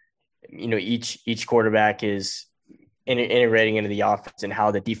quarterback is integrating into the offense and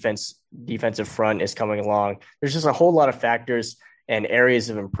how the defensive front is coming along. There's just a whole lot of factors and areas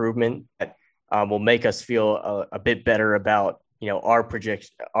of improvement that will make us feel a bit better about our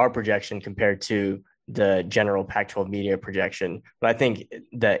projection compared to the general Pac-12 media projection. But I think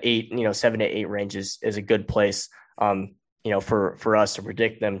the 7 to 8 range is a good place, for us to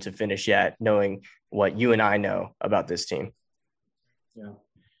predict them to finish at, knowing what you and I know about this team. Yeah.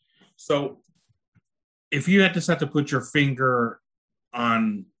 So if you had to put your finger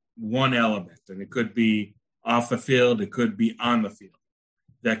on one element, and it could be off the field, it could be on the field,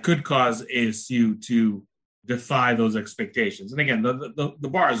 that could cause ASU to defy those expectations. And again, the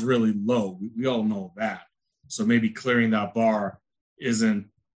bar is really low. We all know that. So maybe clearing that bar isn't,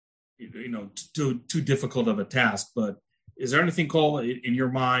 too difficult of a task. But is there anything, Cole, in your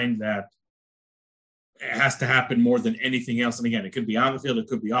mind that has to happen more than anything else? And again, it could be on the field, it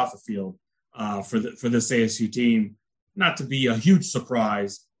could be off the field, for this ASU team, not to be a huge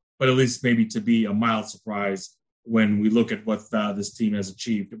surprise, but at least maybe to be a mild surprise when we look at what this team has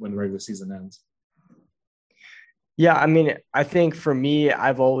achieved when the regular season ends. Yeah, I think for me,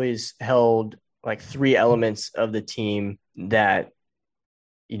 I've always held like 3 elements of the team that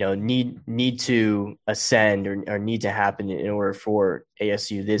need to ascend or need to happen in order for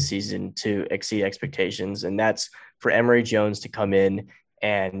ASU this season to exceed expectations. And that's for Emory Jones to come in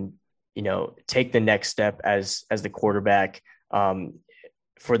and, take the next step as the quarterback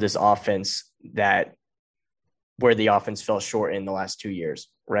for this offense where the offense fell short in the last 2 years,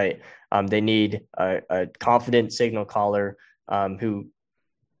 right? They need a confident signal caller who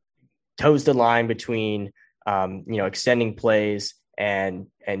toes the line between, extending plays and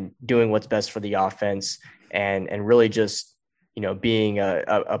doing what's best for the offense and really just, being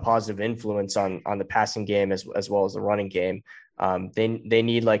a positive influence on the passing game as well as the running game. They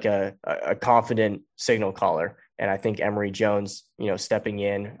need like a confident signal caller. And I think Emory Jones, stepping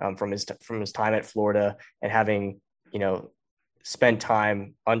in from his time at Florida and having, spent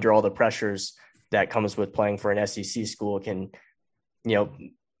time under all the pressures that comes with playing for an SEC school can,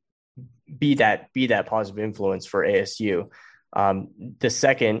 be that positive influence for ASU. The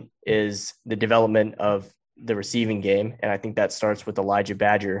second is the development of the receiving game. And I think that starts with Elijah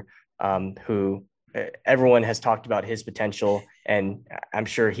Badger, who everyone has talked about his potential, and I'm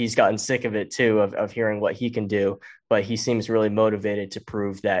sure he's gotten sick of it too, of hearing what he can do, but he seems really motivated to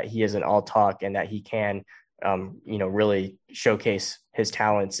prove that he isn't all talk and that he can, really showcase his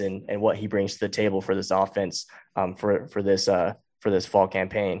talents and what he brings to the table for this offense, for this fall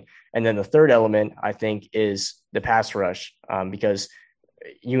campaign. And then the third element, I think, is the pass rush, because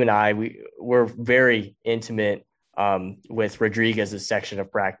you and I, we're very intimate with Rodriguez's section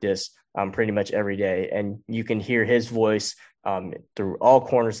of practice pretty much every day. And you can hear his voice through all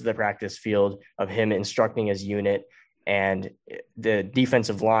corners of the practice field of him instructing his unit. And the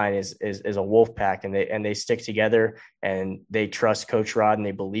defensive line is a wolf pack, and they stick together and they trust Coach Rod and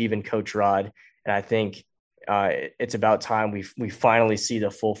they believe in Coach Rod. And I think it's about time we finally see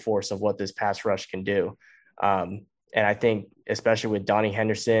the full force of what this pass rush can do. And I think especially with Donnie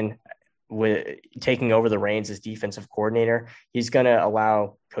Henderson with taking over the reins as defensive coordinator, he's going to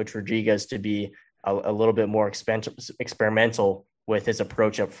allow Coach Rodriguez to be a little bit more experimental with his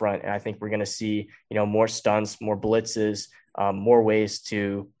approach up front. And I think we're going to see, more stunts, more blitzes, more ways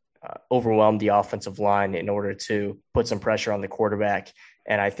to overwhelm the offensive line in order to put some pressure on the quarterback.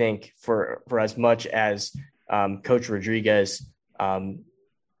 And I think for as much as Coach Rodriguez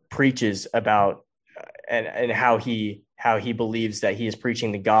preaches about and how he believes that he is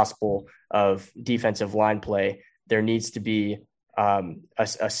preaching the gospel of defensive line play, there needs to be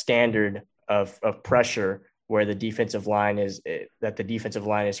a standard of pressure where the defensive line is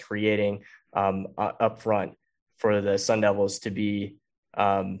creating up front for the Sun Devils to be,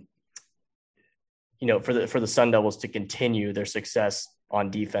 for the Sun Devils to continue their success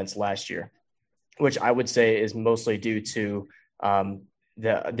on defense last year. which I would say is mostly due to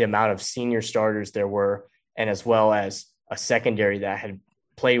the amount of senior starters there were, and as well as a secondary that had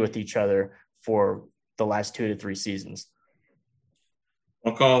played with each other for the last 2 to 3 seasons.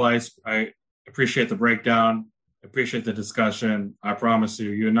 Well, Cole, I appreciate the breakdown. Appreciate the discussion. I promise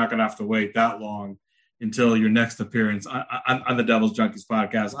you're not going to have to wait that long until your next appearance on the Devil's Junkies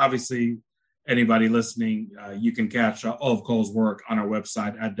podcast. Obviously, anybody listening, you can catch all of Cole's work on our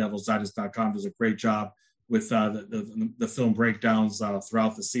website at devilsdigest.com. Does a great job with the film breakdowns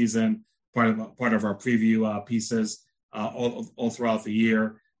throughout the season, part of our preview pieces all throughout the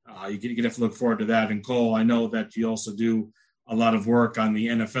year. You can have to look forward to that. And Cole, I know that you also do a lot of work on the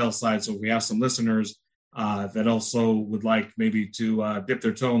NFL side, so we have some listeners that also would like maybe to dip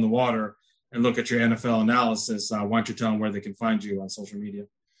their toe in the water and look at your NFL analysis. Why don't you tell them where they can find you on social media?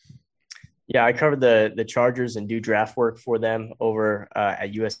 Yeah, I covered the Chargers and do draft work for them over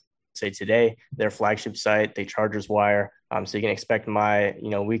at USA Today, their flagship site, the Chargers Wire. So you can expect my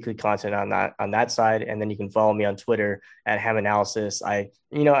weekly content on that side, and then you can follow me on Twitter at Ham Analysis.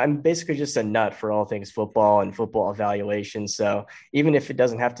 I'm basically just a nut for all things football and football evaluation. So even if it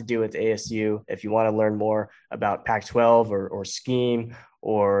doesn't have to do with ASU, if you want to learn more about Pac-12 or scheme,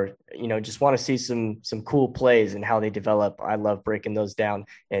 or just want to see some cool plays and how they develop, I love breaking those down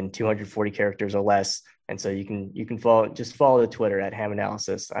in 240 characters or less. And so you can follow the Twitter at Ham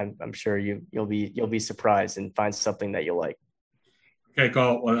Analysis. I'm sure you'll be surprised and find something that you'll like. Okay,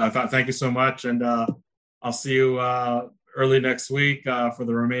 Cole. Well, thank you so much, and I'll see you early next week for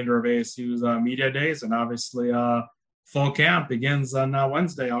the remainder of ASU's media days, and obviously fall camp begins on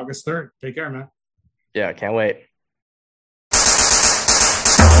Wednesday, August 3rd. Take care, man. Yeah, can't wait.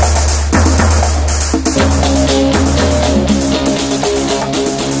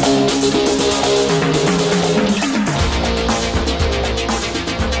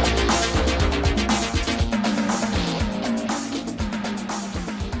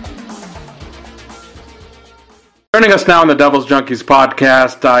 Joining us now on the Devil's Junkies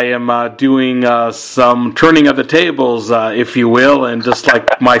podcast, I am doing some turning of the tables, if you will, and just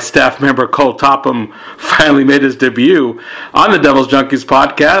like my staff member Cole Topham finally made his debut on the Devil's Junkies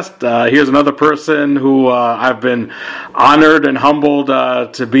podcast, here's another person who I've been honored and humbled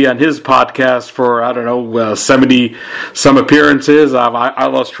to be on his podcast for, 70 some appearances. I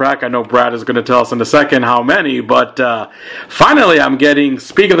lost track. I know Brad is going to tell us in a second how many, but finally I'm getting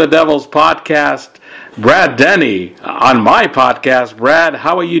Speak of the Devil's podcast, Brad Denny, on my podcast. Brad,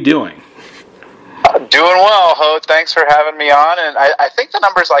 how are you doing? Doing well, Ho. Thanks for having me on. And I think the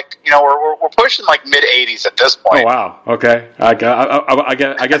number's we're pushing mid 80s at this point. Oh, wow. Okay. I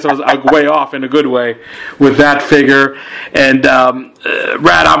guess I was way off in a good way with that figure. And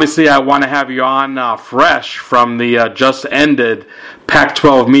Brad, obviously I want to have you on fresh from the just ended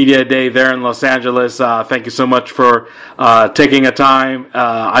Pac-12 Media Day there in Los Angeles. Thank you so much for taking a time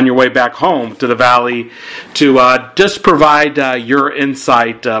on your way back home to the Valley to just provide your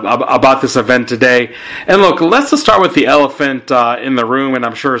insight about this event today. And look, let's just start with the elephant in the room, and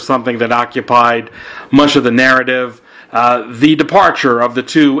I'm sure something that occupied much of the narrative. The departure of the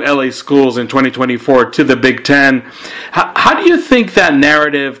 2 LA schools in 2024 to the Big Ten. How do you think that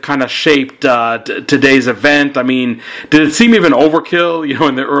narrative kind of shaped today's event? I mean, did it seem even overkill,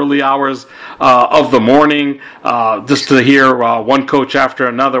 in the early hours of the morning, just to hear one coach after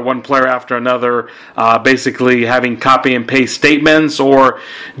another, one player after another, basically having copy and paste statements? Or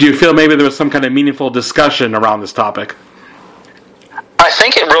do you feel maybe there was some kind of meaningful discussion around this topic? I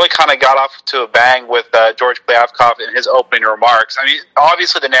think it really kind of got off to a bang with George Kliavkoff in his opening remarks. I mean,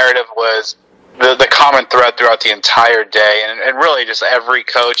 obviously the narrative was the common thread throughout the entire day, and really just every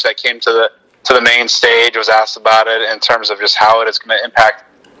coach that came to the main stage was asked about it in terms of just how it is going to impact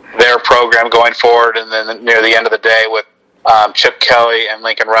their program going forward. And then near the end of the day with Chip Kelly and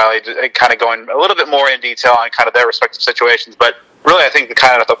Lincoln Riley kind of going a little bit more in detail on kind of their respective situations. But really, I think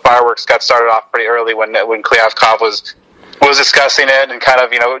the fireworks got started off pretty early when Kliavkoff was discussing it, and kind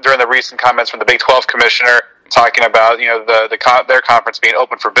of, during the recent comments from the Big 12 commissioner talking about, their conference being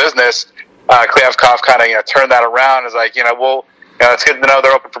open for business, Kliavkoff kind of, turned that around as like, it's good to know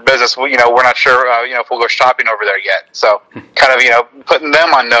they're open for business. We're not sure, if we'll go shopping over there yet. So kind of, putting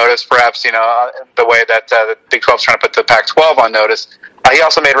them on notice, perhaps, the way that the Big 12 is trying to put the Pac-12 on notice. He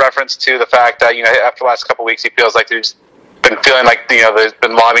also made reference to the fact that, after the last couple of weeks, he feels like there's been feeling like, there's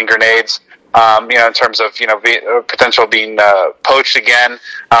been lobbing grenades, in terms of, potential being poached again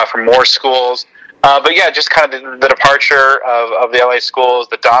from more schools. But yeah, just kind of the departure of the LA schools,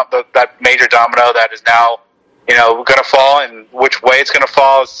 that major domino that is now, going to fall, and which way it's going to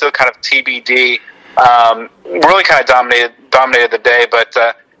fall is still kind of TBD. Really kind of dominated the day, but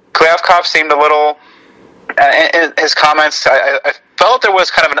Klyavkov seemed a little, in his comments, I felt there was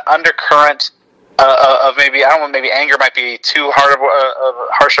kind of an undercurrent of maybe, I don't know, maybe anger might be too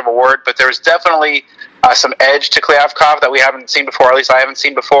harsh of a word, but there was definitely some edge to Klyavkov that we haven't seen before, or at least I haven't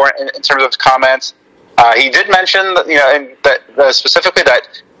seen before in terms of his comments. He did mention that, specifically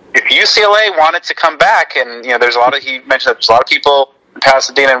that if UCLA wanted to come back, and he mentioned that there's a lot of people in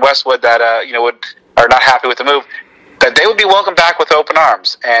Pasadena and Westwood that are not happy with the move, that they would be welcomed back with open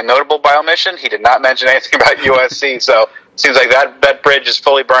arms. And notable by omission, he did not mention anything about USC. So it seems like that bridge is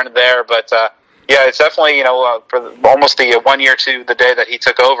fully burned there. But yeah, it's definitely for almost the 1 year to the day that he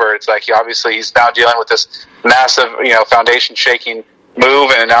took over, it's like obviously he's now dealing with this massive foundation shaking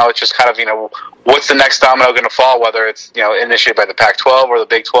move, and now it's just kind of what's the next domino going to fall, whether it's initiated by the Pac-12 or the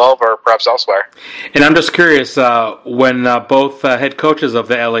Big 12 or perhaps elsewhere. And I'm just curious, when both head coaches of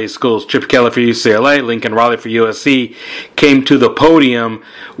the LA schools, Chip Kelly for UCLA, Lincoln Riley for USC, came to the podium,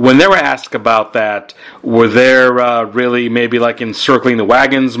 when they were asked about that, were there really maybe like in circling the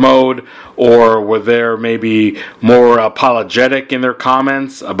wagons mode, or were there maybe more apologetic in their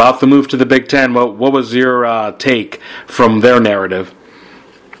comments about the move to the Big Ten? What was your take from their narrative?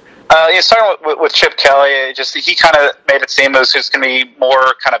 Starting with Chip Kelly, he kind of made it seem it was just going to be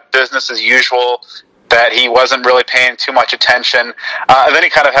more kind of business as usual, that he wasn't really paying too much attention. And then he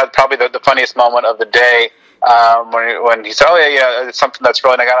kind of had probably the funniest moment of the day when he said, "Oh yeah, it's something that's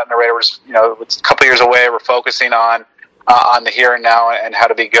really not got on the radar. We're just, it's a couple years away. We're focusing on the here and now and how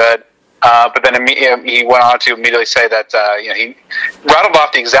to be good." But then he went on to immediately say that he rattled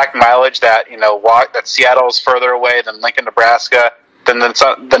off the exact mileage that that Seattle is further away than Lincoln, Nebraska. Then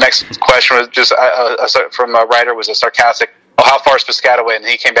the next question was just from a writer was a sarcastic, "Oh, how far is Piscataway?" And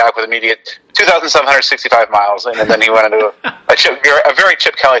he came back with immediate 2,765 miles. And then he went into a very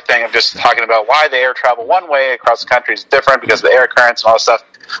Chip Kelly thing of just talking about why the air travel one way across the country is different because of the air currents and all this stuff.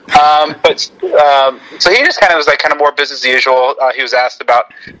 So he just kind of was like kind of more business as usual. He was asked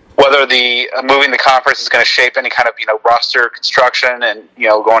about whether the moving the conference is going to shape any kind of roster construction and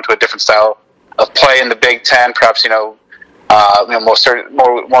going to a different style of play in the Big Ten, perhaps more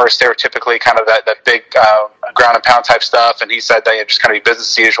stereotypically kind of that big ground and pound type stuff. And he said that just kind of be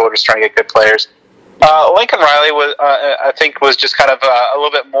business as usual, just trying to get good players. Lincoln Riley was, I think, was just kind of a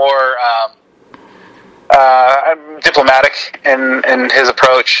little bit more diplomatic in his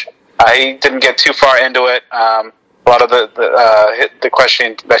approach. He didn't get too far into it. A lot of the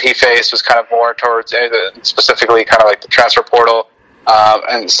question that he faced was kind of more towards specifically kind of like the transfer portal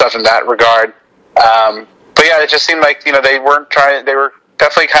and stuff in that regard. But yeah, it just seemed like they weren't trying. They were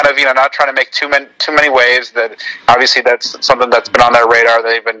definitely kind of not trying to make too many waves. That obviously that's something that's been on their radar.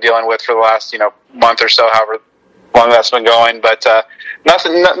 They've been dealing with for the last month or so, however long that's been going. But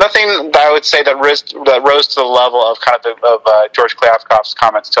nothing that I would say that rose to the level of kind of George Klyavkov's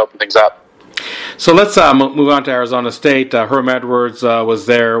comments to open things up. So let's move on to Arizona State. Herm Edwards was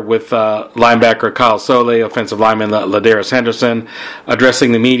there with linebacker Kyle Soelle, offensive lineman Ladarius Henderson,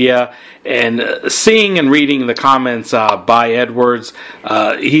 addressing the media. And seeing and reading the comments by Edwards,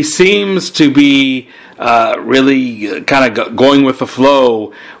 he seems to be really kind of going with the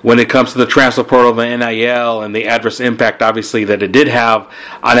flow when it comes to the transfer portal, the NIL, and the adverse impact, obviously, that it did have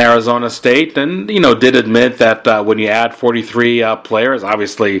on Arizona State. And, did admit that when you add 43 players,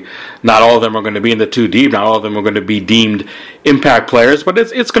 obviously not all of them are going to be in the 2 deep, not all of them are going to be deemed impact players, but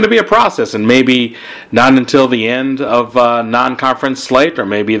it's going to be a process, and maybe not until the end of non-conference slate, or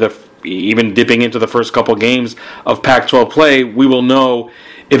maybe even dipping into the first couple games of Pac-12 play, we will know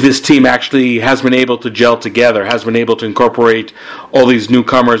if this team actually has been able to gel together, has been able to incorporate all these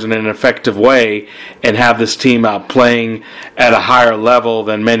newcomers in an effective way, and have this team playing at a higher level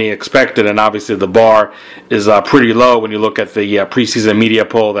than many expected. And obviously the bar is pretty low when you look at the preseason media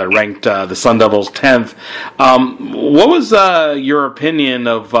poll that ranked the Sun Devils 10th. What was your opinion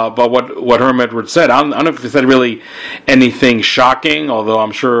of about what Herm Edwards said? I don't know if he said really anything shocking, although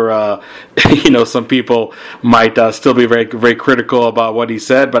I'm sure some people might still be very, very critical about what he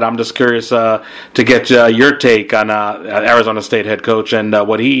said. But I'm just curious to get your take on Arizona State head coach and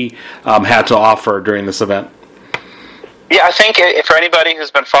what he had to offer during this event. Yeah, I think for anybody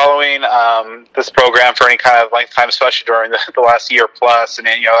who's been following this program for any kind of length of time, especially during the last year plus, and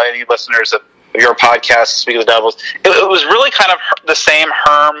any listeners of your podcast, Speak of the Devils, it was really kind of the same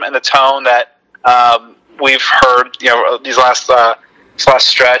Herm and the tone that we've heard, these last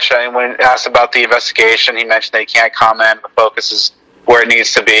stretch. I mean, when asked about the investigation, he mentioned that he can't comment. The focus is where it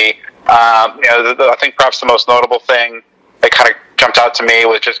needs to be. I think perhaps the most notable thing that kind of jumped out to me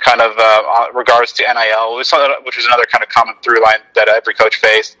was just kind of regards to NIL, which is another kind of common through line that every coach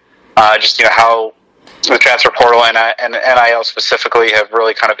faced. Just how the transfer portal and NIL specifically have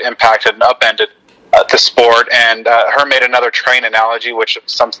really kind of impacted and upended the sport. And Herm made another train analogy, which is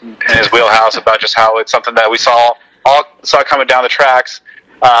something in his wheelhouse about just how it's something that we saw coming down the tracks.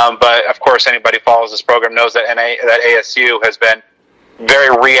 But of course, anybody who follows this program knows that that ASU has been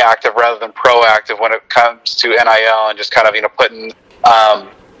very reactive rather than proactive when it comes to NIL, and just kind of putting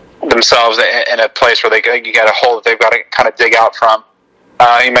themselves in a place where they get a hole that they've got to kind of dig out from.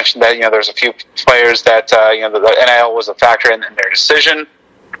 You mentioned that there's a few players that the NIL was a factor in their decision,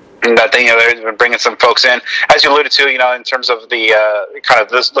 and that they've been bringing some folks in, as you alluded to. In terms of the kind of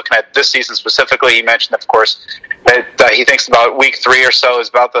this, looking at this season specifically, he mentioned, of course, that he thinks about week 3 or so is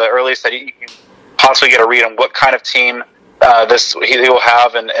about the earliest that he can possibly get a read on what kind of team he will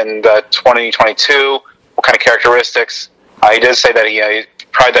have in 2022, what kind of characteristics. He did say that he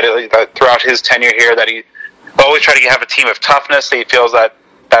tried that throughout his tenure here, that he always tried to have a team of toughness. He feels that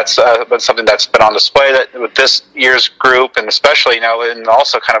that's been something that's been on display that with this year's group, and especially and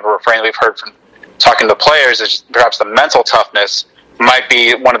also kind of a refrain we've heard from talking to the players is perhaps the mental toughness might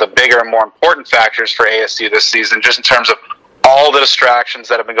be one of the bigger and more important factors for ASU this season, just in terms of all the distractions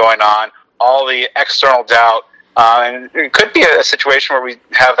that have been going on, all the external doubt. And it could be a situation where we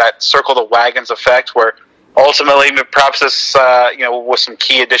have that circle the wagons effect, where ultimately perhaps this, with some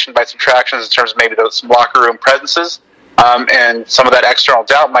key addition by subtractions in terms of maybe some locker room presences, and some of that external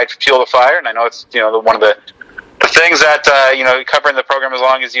doubt might fuel the fire. And I know it's, one of the things that, covering the program as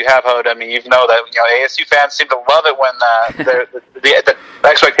long as you have, Hod, I mean, you know that, ASU fans seem to love it when the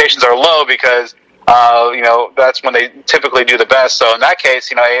expectations are low, because that's when they typically do the best. So in that case,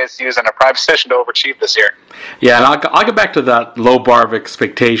 ASU is in a prime position to overachieve this year. Yeah, and I'll get back to that low bar of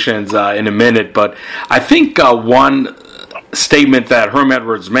expectations in a minute, but I think one statement that Herm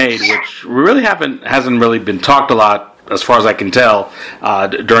Edwards made, which really hasn't really been talked a lot, as far as I can tell,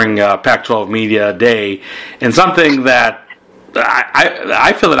 during Pac-12 Media Day, and something that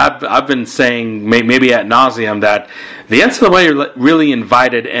I feel that I've been saying maybe ad nauseum, that the NCAA really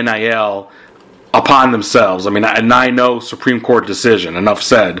invited NIL upon themselves. I mean, and I know Supreme Court decision, enough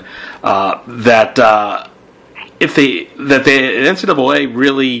said, that if the NCAA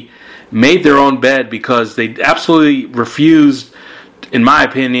really made their own bed, because they absolutely refused, in my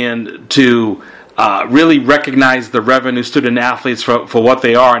opinion, to really recognize the revenue student athletes for what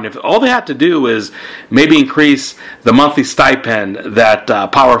they are. And if all they had to do is maybe increase the monthly stipend that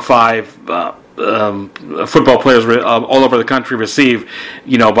Power 5 football players all over the country receive,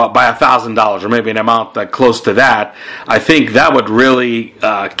 by $1,000, or maybe an amount close to that, I think that would really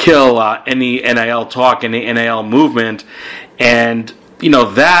kill any NIL talk, any NIL movement. And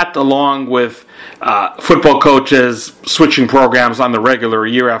that, along with football coaches switching programs on the regular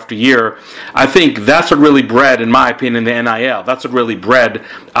year after year, I think that's what really bred, in my opinion, the NIL. That's what really bred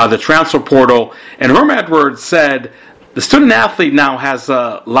the transfer portal. And Herm Edwards said the student athlete now has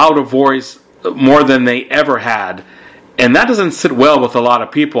a louder voice more than they ever had, and that doesn't sit well with a lot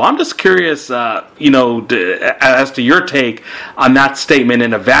of people. I'm just curious, as to your take on that statement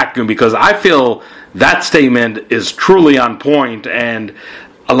in a vacuum, because I feel that statement is truly on point, and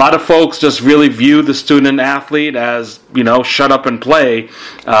a lot of folks just really view the student athlete as, shut up and play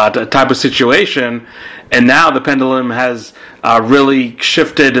type of situation. And now the pendulum has really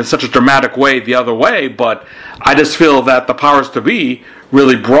shifted in such a dramatic way the other way. But I just feel that the powers to be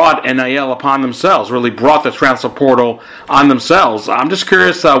really brought NIL upon themselves, really brought the transfer portal on themselves. I'm just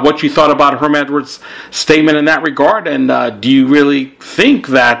curious what you thought about Herm Edwards' statement in that regard, and do you really think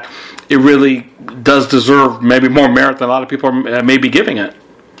that it really does deserve maybe more merit than a lot of people may be giving it?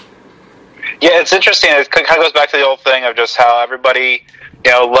 Yeah, it's interesting. It kind of goes back to the old thing of just how everybody,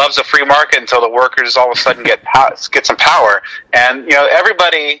 loves a free market until the workers all of a sudden get some power. And,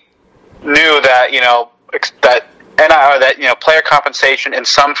 everybody knew that, that player compensation in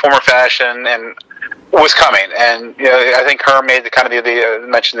some form or fashion and was coming. And, I think Herm made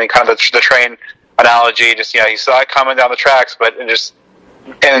mentioned the train analogy. Just, he saw it coming down the tracks, but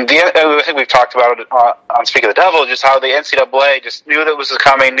and the other thing we've talked about on Speak of the Devil, just how the NCAA just knew that this was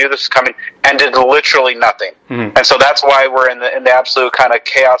coming, and did literally nothing. Mm-hmm. And so that's why we're in the absolute kind of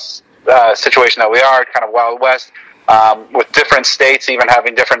chaos situation that we are, kind of Wild West, with different states even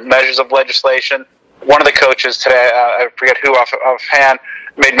having different measures of legislation. One of the coaches today, I forget who offhand,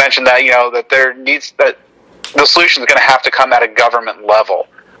 made mention that that the solution is going to have to come at a government level.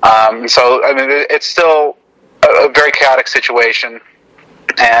 So I mean, it's still a very chaotic situation.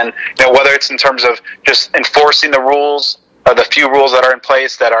 And whether it's in terms of just enforcing the rules, the few rules that are in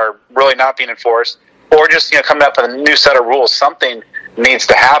place that are really not being enforced, or just coming up with a new set of rules, something needs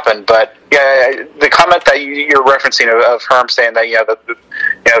to happen. But yeah, the comment that you're referencing of Herm saying that the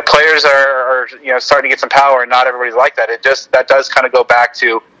players are starting to get some power, and not everybody's like that. That does kind of go back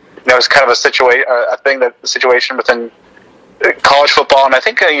to it's kind of a situation within college football, and I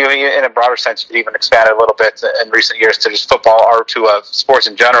think in a broader sense, you even expanded a little bit in recent years to just football or to sports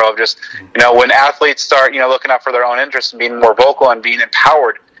in general. Of just when athletes start looking out for their own interests and being more vocal and being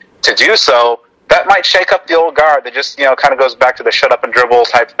empowered to do so, that might shake up the old guard that just kind of goes back to the shut up and dribble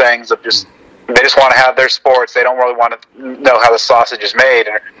type things of just they just want to have their sports. They don't really want to know how the sausage is made,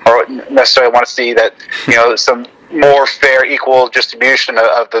 or necessarily want to see that some more fair, equal distribution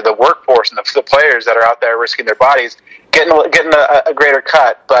of the workforce and the players that are out there risking their bodies getting a greater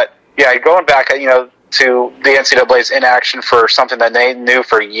cut. But yeah, going back to the NCAA's inaction for something that they knew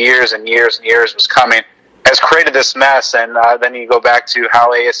for years and years and years was coming has created this mess. And then you go back to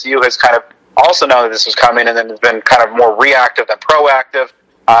how ASU has kind of also known that this was coming, and then has been kind of more reactive than proactive,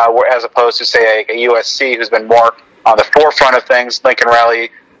 as opposed to say a USC who's been more on the forefront of things. Lincoln Riley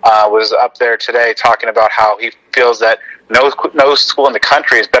was up there today talking about how he feels that no school in the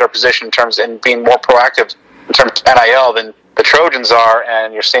country is better positioned in terms of being more proactive in terms of NIL than the Trojans are,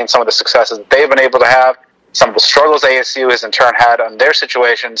 and you're seeing some of the successes that they've been able to have, some of the struggles ASU has in turn had on their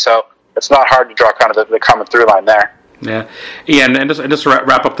situation, so it's not hard to draw kind of the common through line there. Yeah, Ian, and just to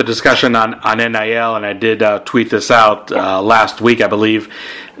wrap up the discussion on NIL, and I did tweet this out last week, I believe,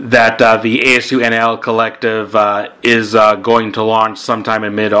 that the ASU NIL Collective is going to launch sometime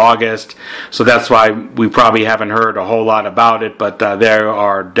in mid-August, so that's why we probably haven't heard a whole lot about it, but they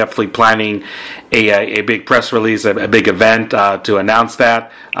are definitely planning a big press release, a big event to announce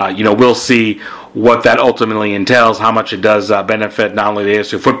that. We'll see what that ultimately entails, how much it does benefit not only the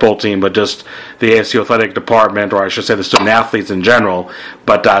ASU football team, but just the ASU athletic department, or I should say the student athletes in general.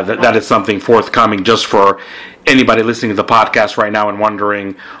 But that is something forthcoming just for anybody listening to the podcast right now and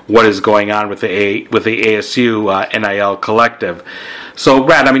wondering what is going on with the ASU NIL Collective. So,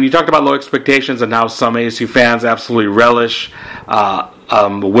 Brad, I mean, you talked about low expectations and how some ASU fans absolutely relish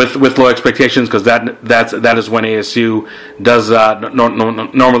with low expectations, because that is when ASU does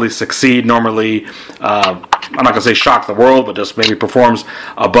normally succeed. Normally, I'm not going to say shock the world, but just maybe performs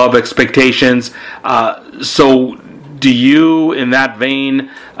above expectations. So, do you, in that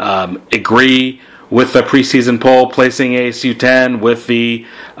vein, agree with the preseason poll placing ASU 10 with the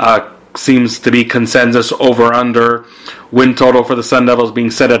seems to be consensus over/under win total for the Sun Devils being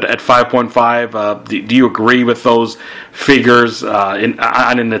set at 5.5? Do you agree with those figures in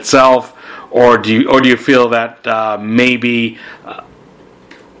itself, or do you feel that maybe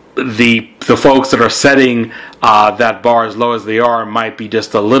the folks that are setting that bar as low as they are might be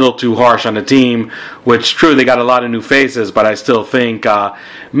just a little too harsh on the team? Which, true, they got a lot of new faces, but I still think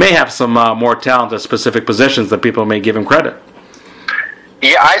may have some more talent at specific positions that people may give him credit.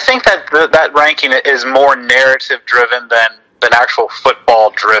 Yeah, I think that that ranking is more narrative-driven than actual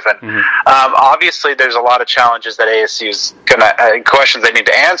football-driven. Mm-hmm. Obviously, there's a lot of challenges that ASU's questions they need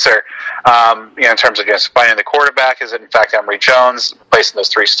to answer. In terms of just finding the quarterback, is it in fact Emory Jones, placing those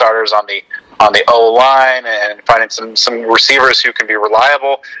three starters on the O line, and finding some receivers who can be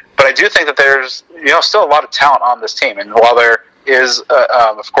reliable. But I do think that there's still a lot of talent on this team, and while there is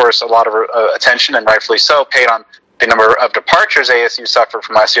of course a lot of attention, and rightfully so, paid on the number of departures ASU suffered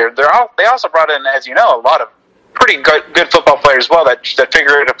from last year, they also brought in, as you know, a lot of pretty good football players as well that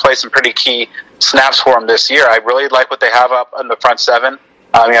figure to play some pretty key snaps for them this year. I really like what they have up in the front seven.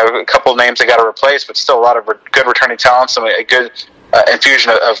 A couple of names they got to replace, but still a lot of good returning talent, a good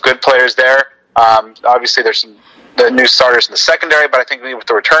infusion of good players there. Obviously, there's the new starters in the secondary, but I think with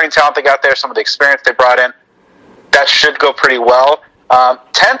the returning talent they got there, some of the experience they brought in, that should go pretty well.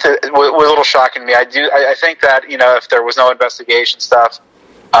 10th was a little shocking to me. I think that if there was no investigation stuff,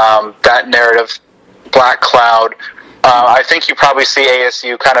 that narrative, black cloud, I think you probably see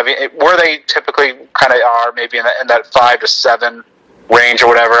ASU kind of where they typically kind of are, maybe in that 5 to 7 range or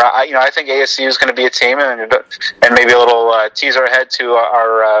whatever. I think ASU is going to be a team, and maybe a little teaser ahead to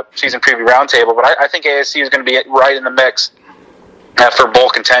our season preview roundtable. But I think ASU is going to be right in the mix for bowl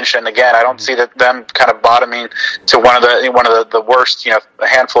contention. Again, I don't see them kind of bottoming to one of the worst, a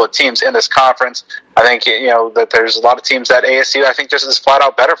handful of teams in this conference. I think that there's a lot of teams that ASU I think just is flat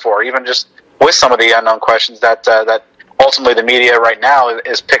out better for, even just with some of the unknown questions that ultimately the media right now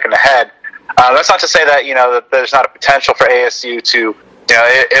is picking ahead. That's not to say that that there's not a potential for ASU to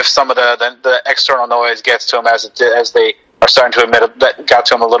if some of the external noise gets to them as they are starting to admit that got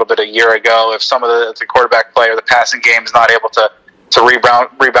to them a little bit a year ago. If some of the quarterback play or the passing game is not able to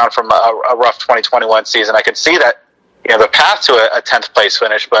rebound from a rough 2021 season, I could see that the path to a 10th place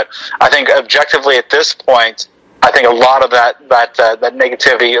finish. But I think objectively at this point, I think a lot of that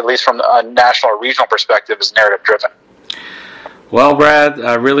negativity, at least from a national or regional perspective, is narrative driven. Well, Brad,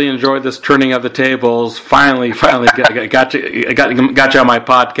 I really enjoyed this turning of the tables. Finally got you on my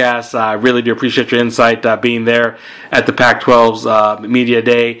podcast. I really do appreciate your insight being there at the Pac-12's Media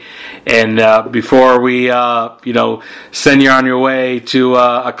Day. And before we, send you on your way to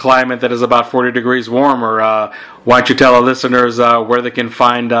a climate that is about 40 degrees warmer, why don't you tell our listeners where they can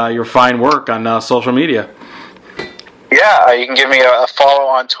find your fine work on social media? Yeah, you can give me a follow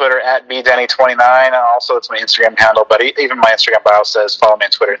on Twitter at bdenny29, and also it's my Instagram handle, but even my Instagram bio says follow me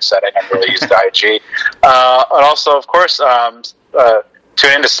on Twitter instead. I never really use the IG. And also, of course,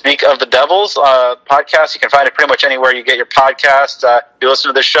 tune in to Speak of the Devils podcast. You can find it pretty much anywhere you get your podcast. If you listen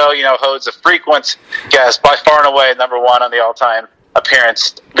to the show, Hode's a frequent guest, by far and away number one on the all-time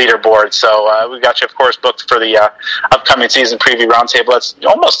appearance leaderboard. So we've got you, of course, booked for the upcoming season preview roundtable. That's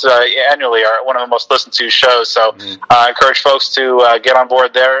almost annually one of the most listened to shows. So I encourage folks to get on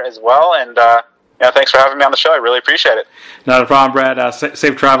board there as well. And thanks for having me on the show. I really appreciate it. Not a problem, Brad.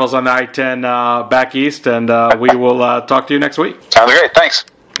 Safe travels on the I-10 back east, and we will talk to you next week. Sounds great. Thanks.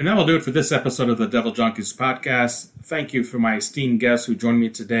 And that will do it for this episode of the Devil Junkies podcast. Thank you for my esteemed guests who joined me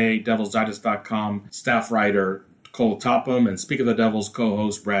today, DevilsDigest.com staff writer Cole Topham, and Speak of the Devils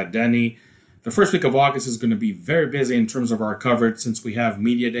co-host Brad Denny. The first week of August is going to be very busy in terms of our coverage since we have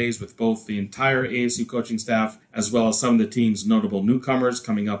media days with both the entire ASU coaching staff as well as some of the team's notable newcomers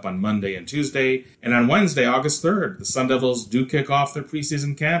coming up on Monday and Tuesday. And on Wednesday, August 3rd, the Sun Devils do kick off their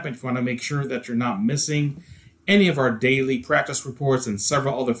preseason camp, and if you want to make sure that you're not missing any of our daily practice reports and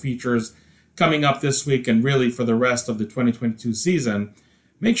several other features coming up this week and really for the rest of the 2022 season,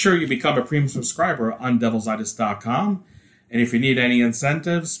 make sure you become a premium subscriber on DevilsDigest.com. And if you need any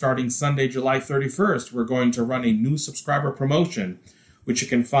incentives, starting Sunday, July 31st, we're going to run a new subscriber promotion, which you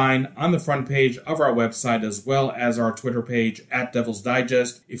can find on the front page of our website as well as our Twitter page at Devils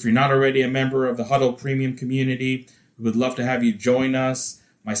Digest. If you're not already a member of the Huddle Premium community, we would love to have you join us.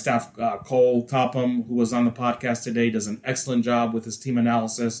 My staff, Cole Topham, who was on the podcast today, does an excellent job with his team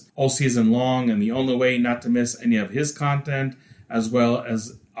analysis all season long, and the only way not to miss any of his content as well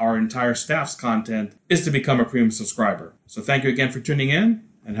as our entire staff's content is to become a premium subscriber. So thank you again for tuning in,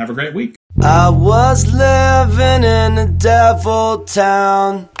 and have a great week. I was living in a devil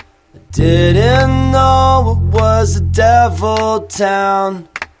town. I didn't know it was a devil town.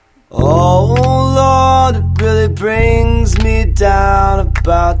 Oh Lord, it really brings me down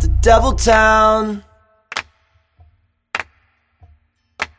about the devil town.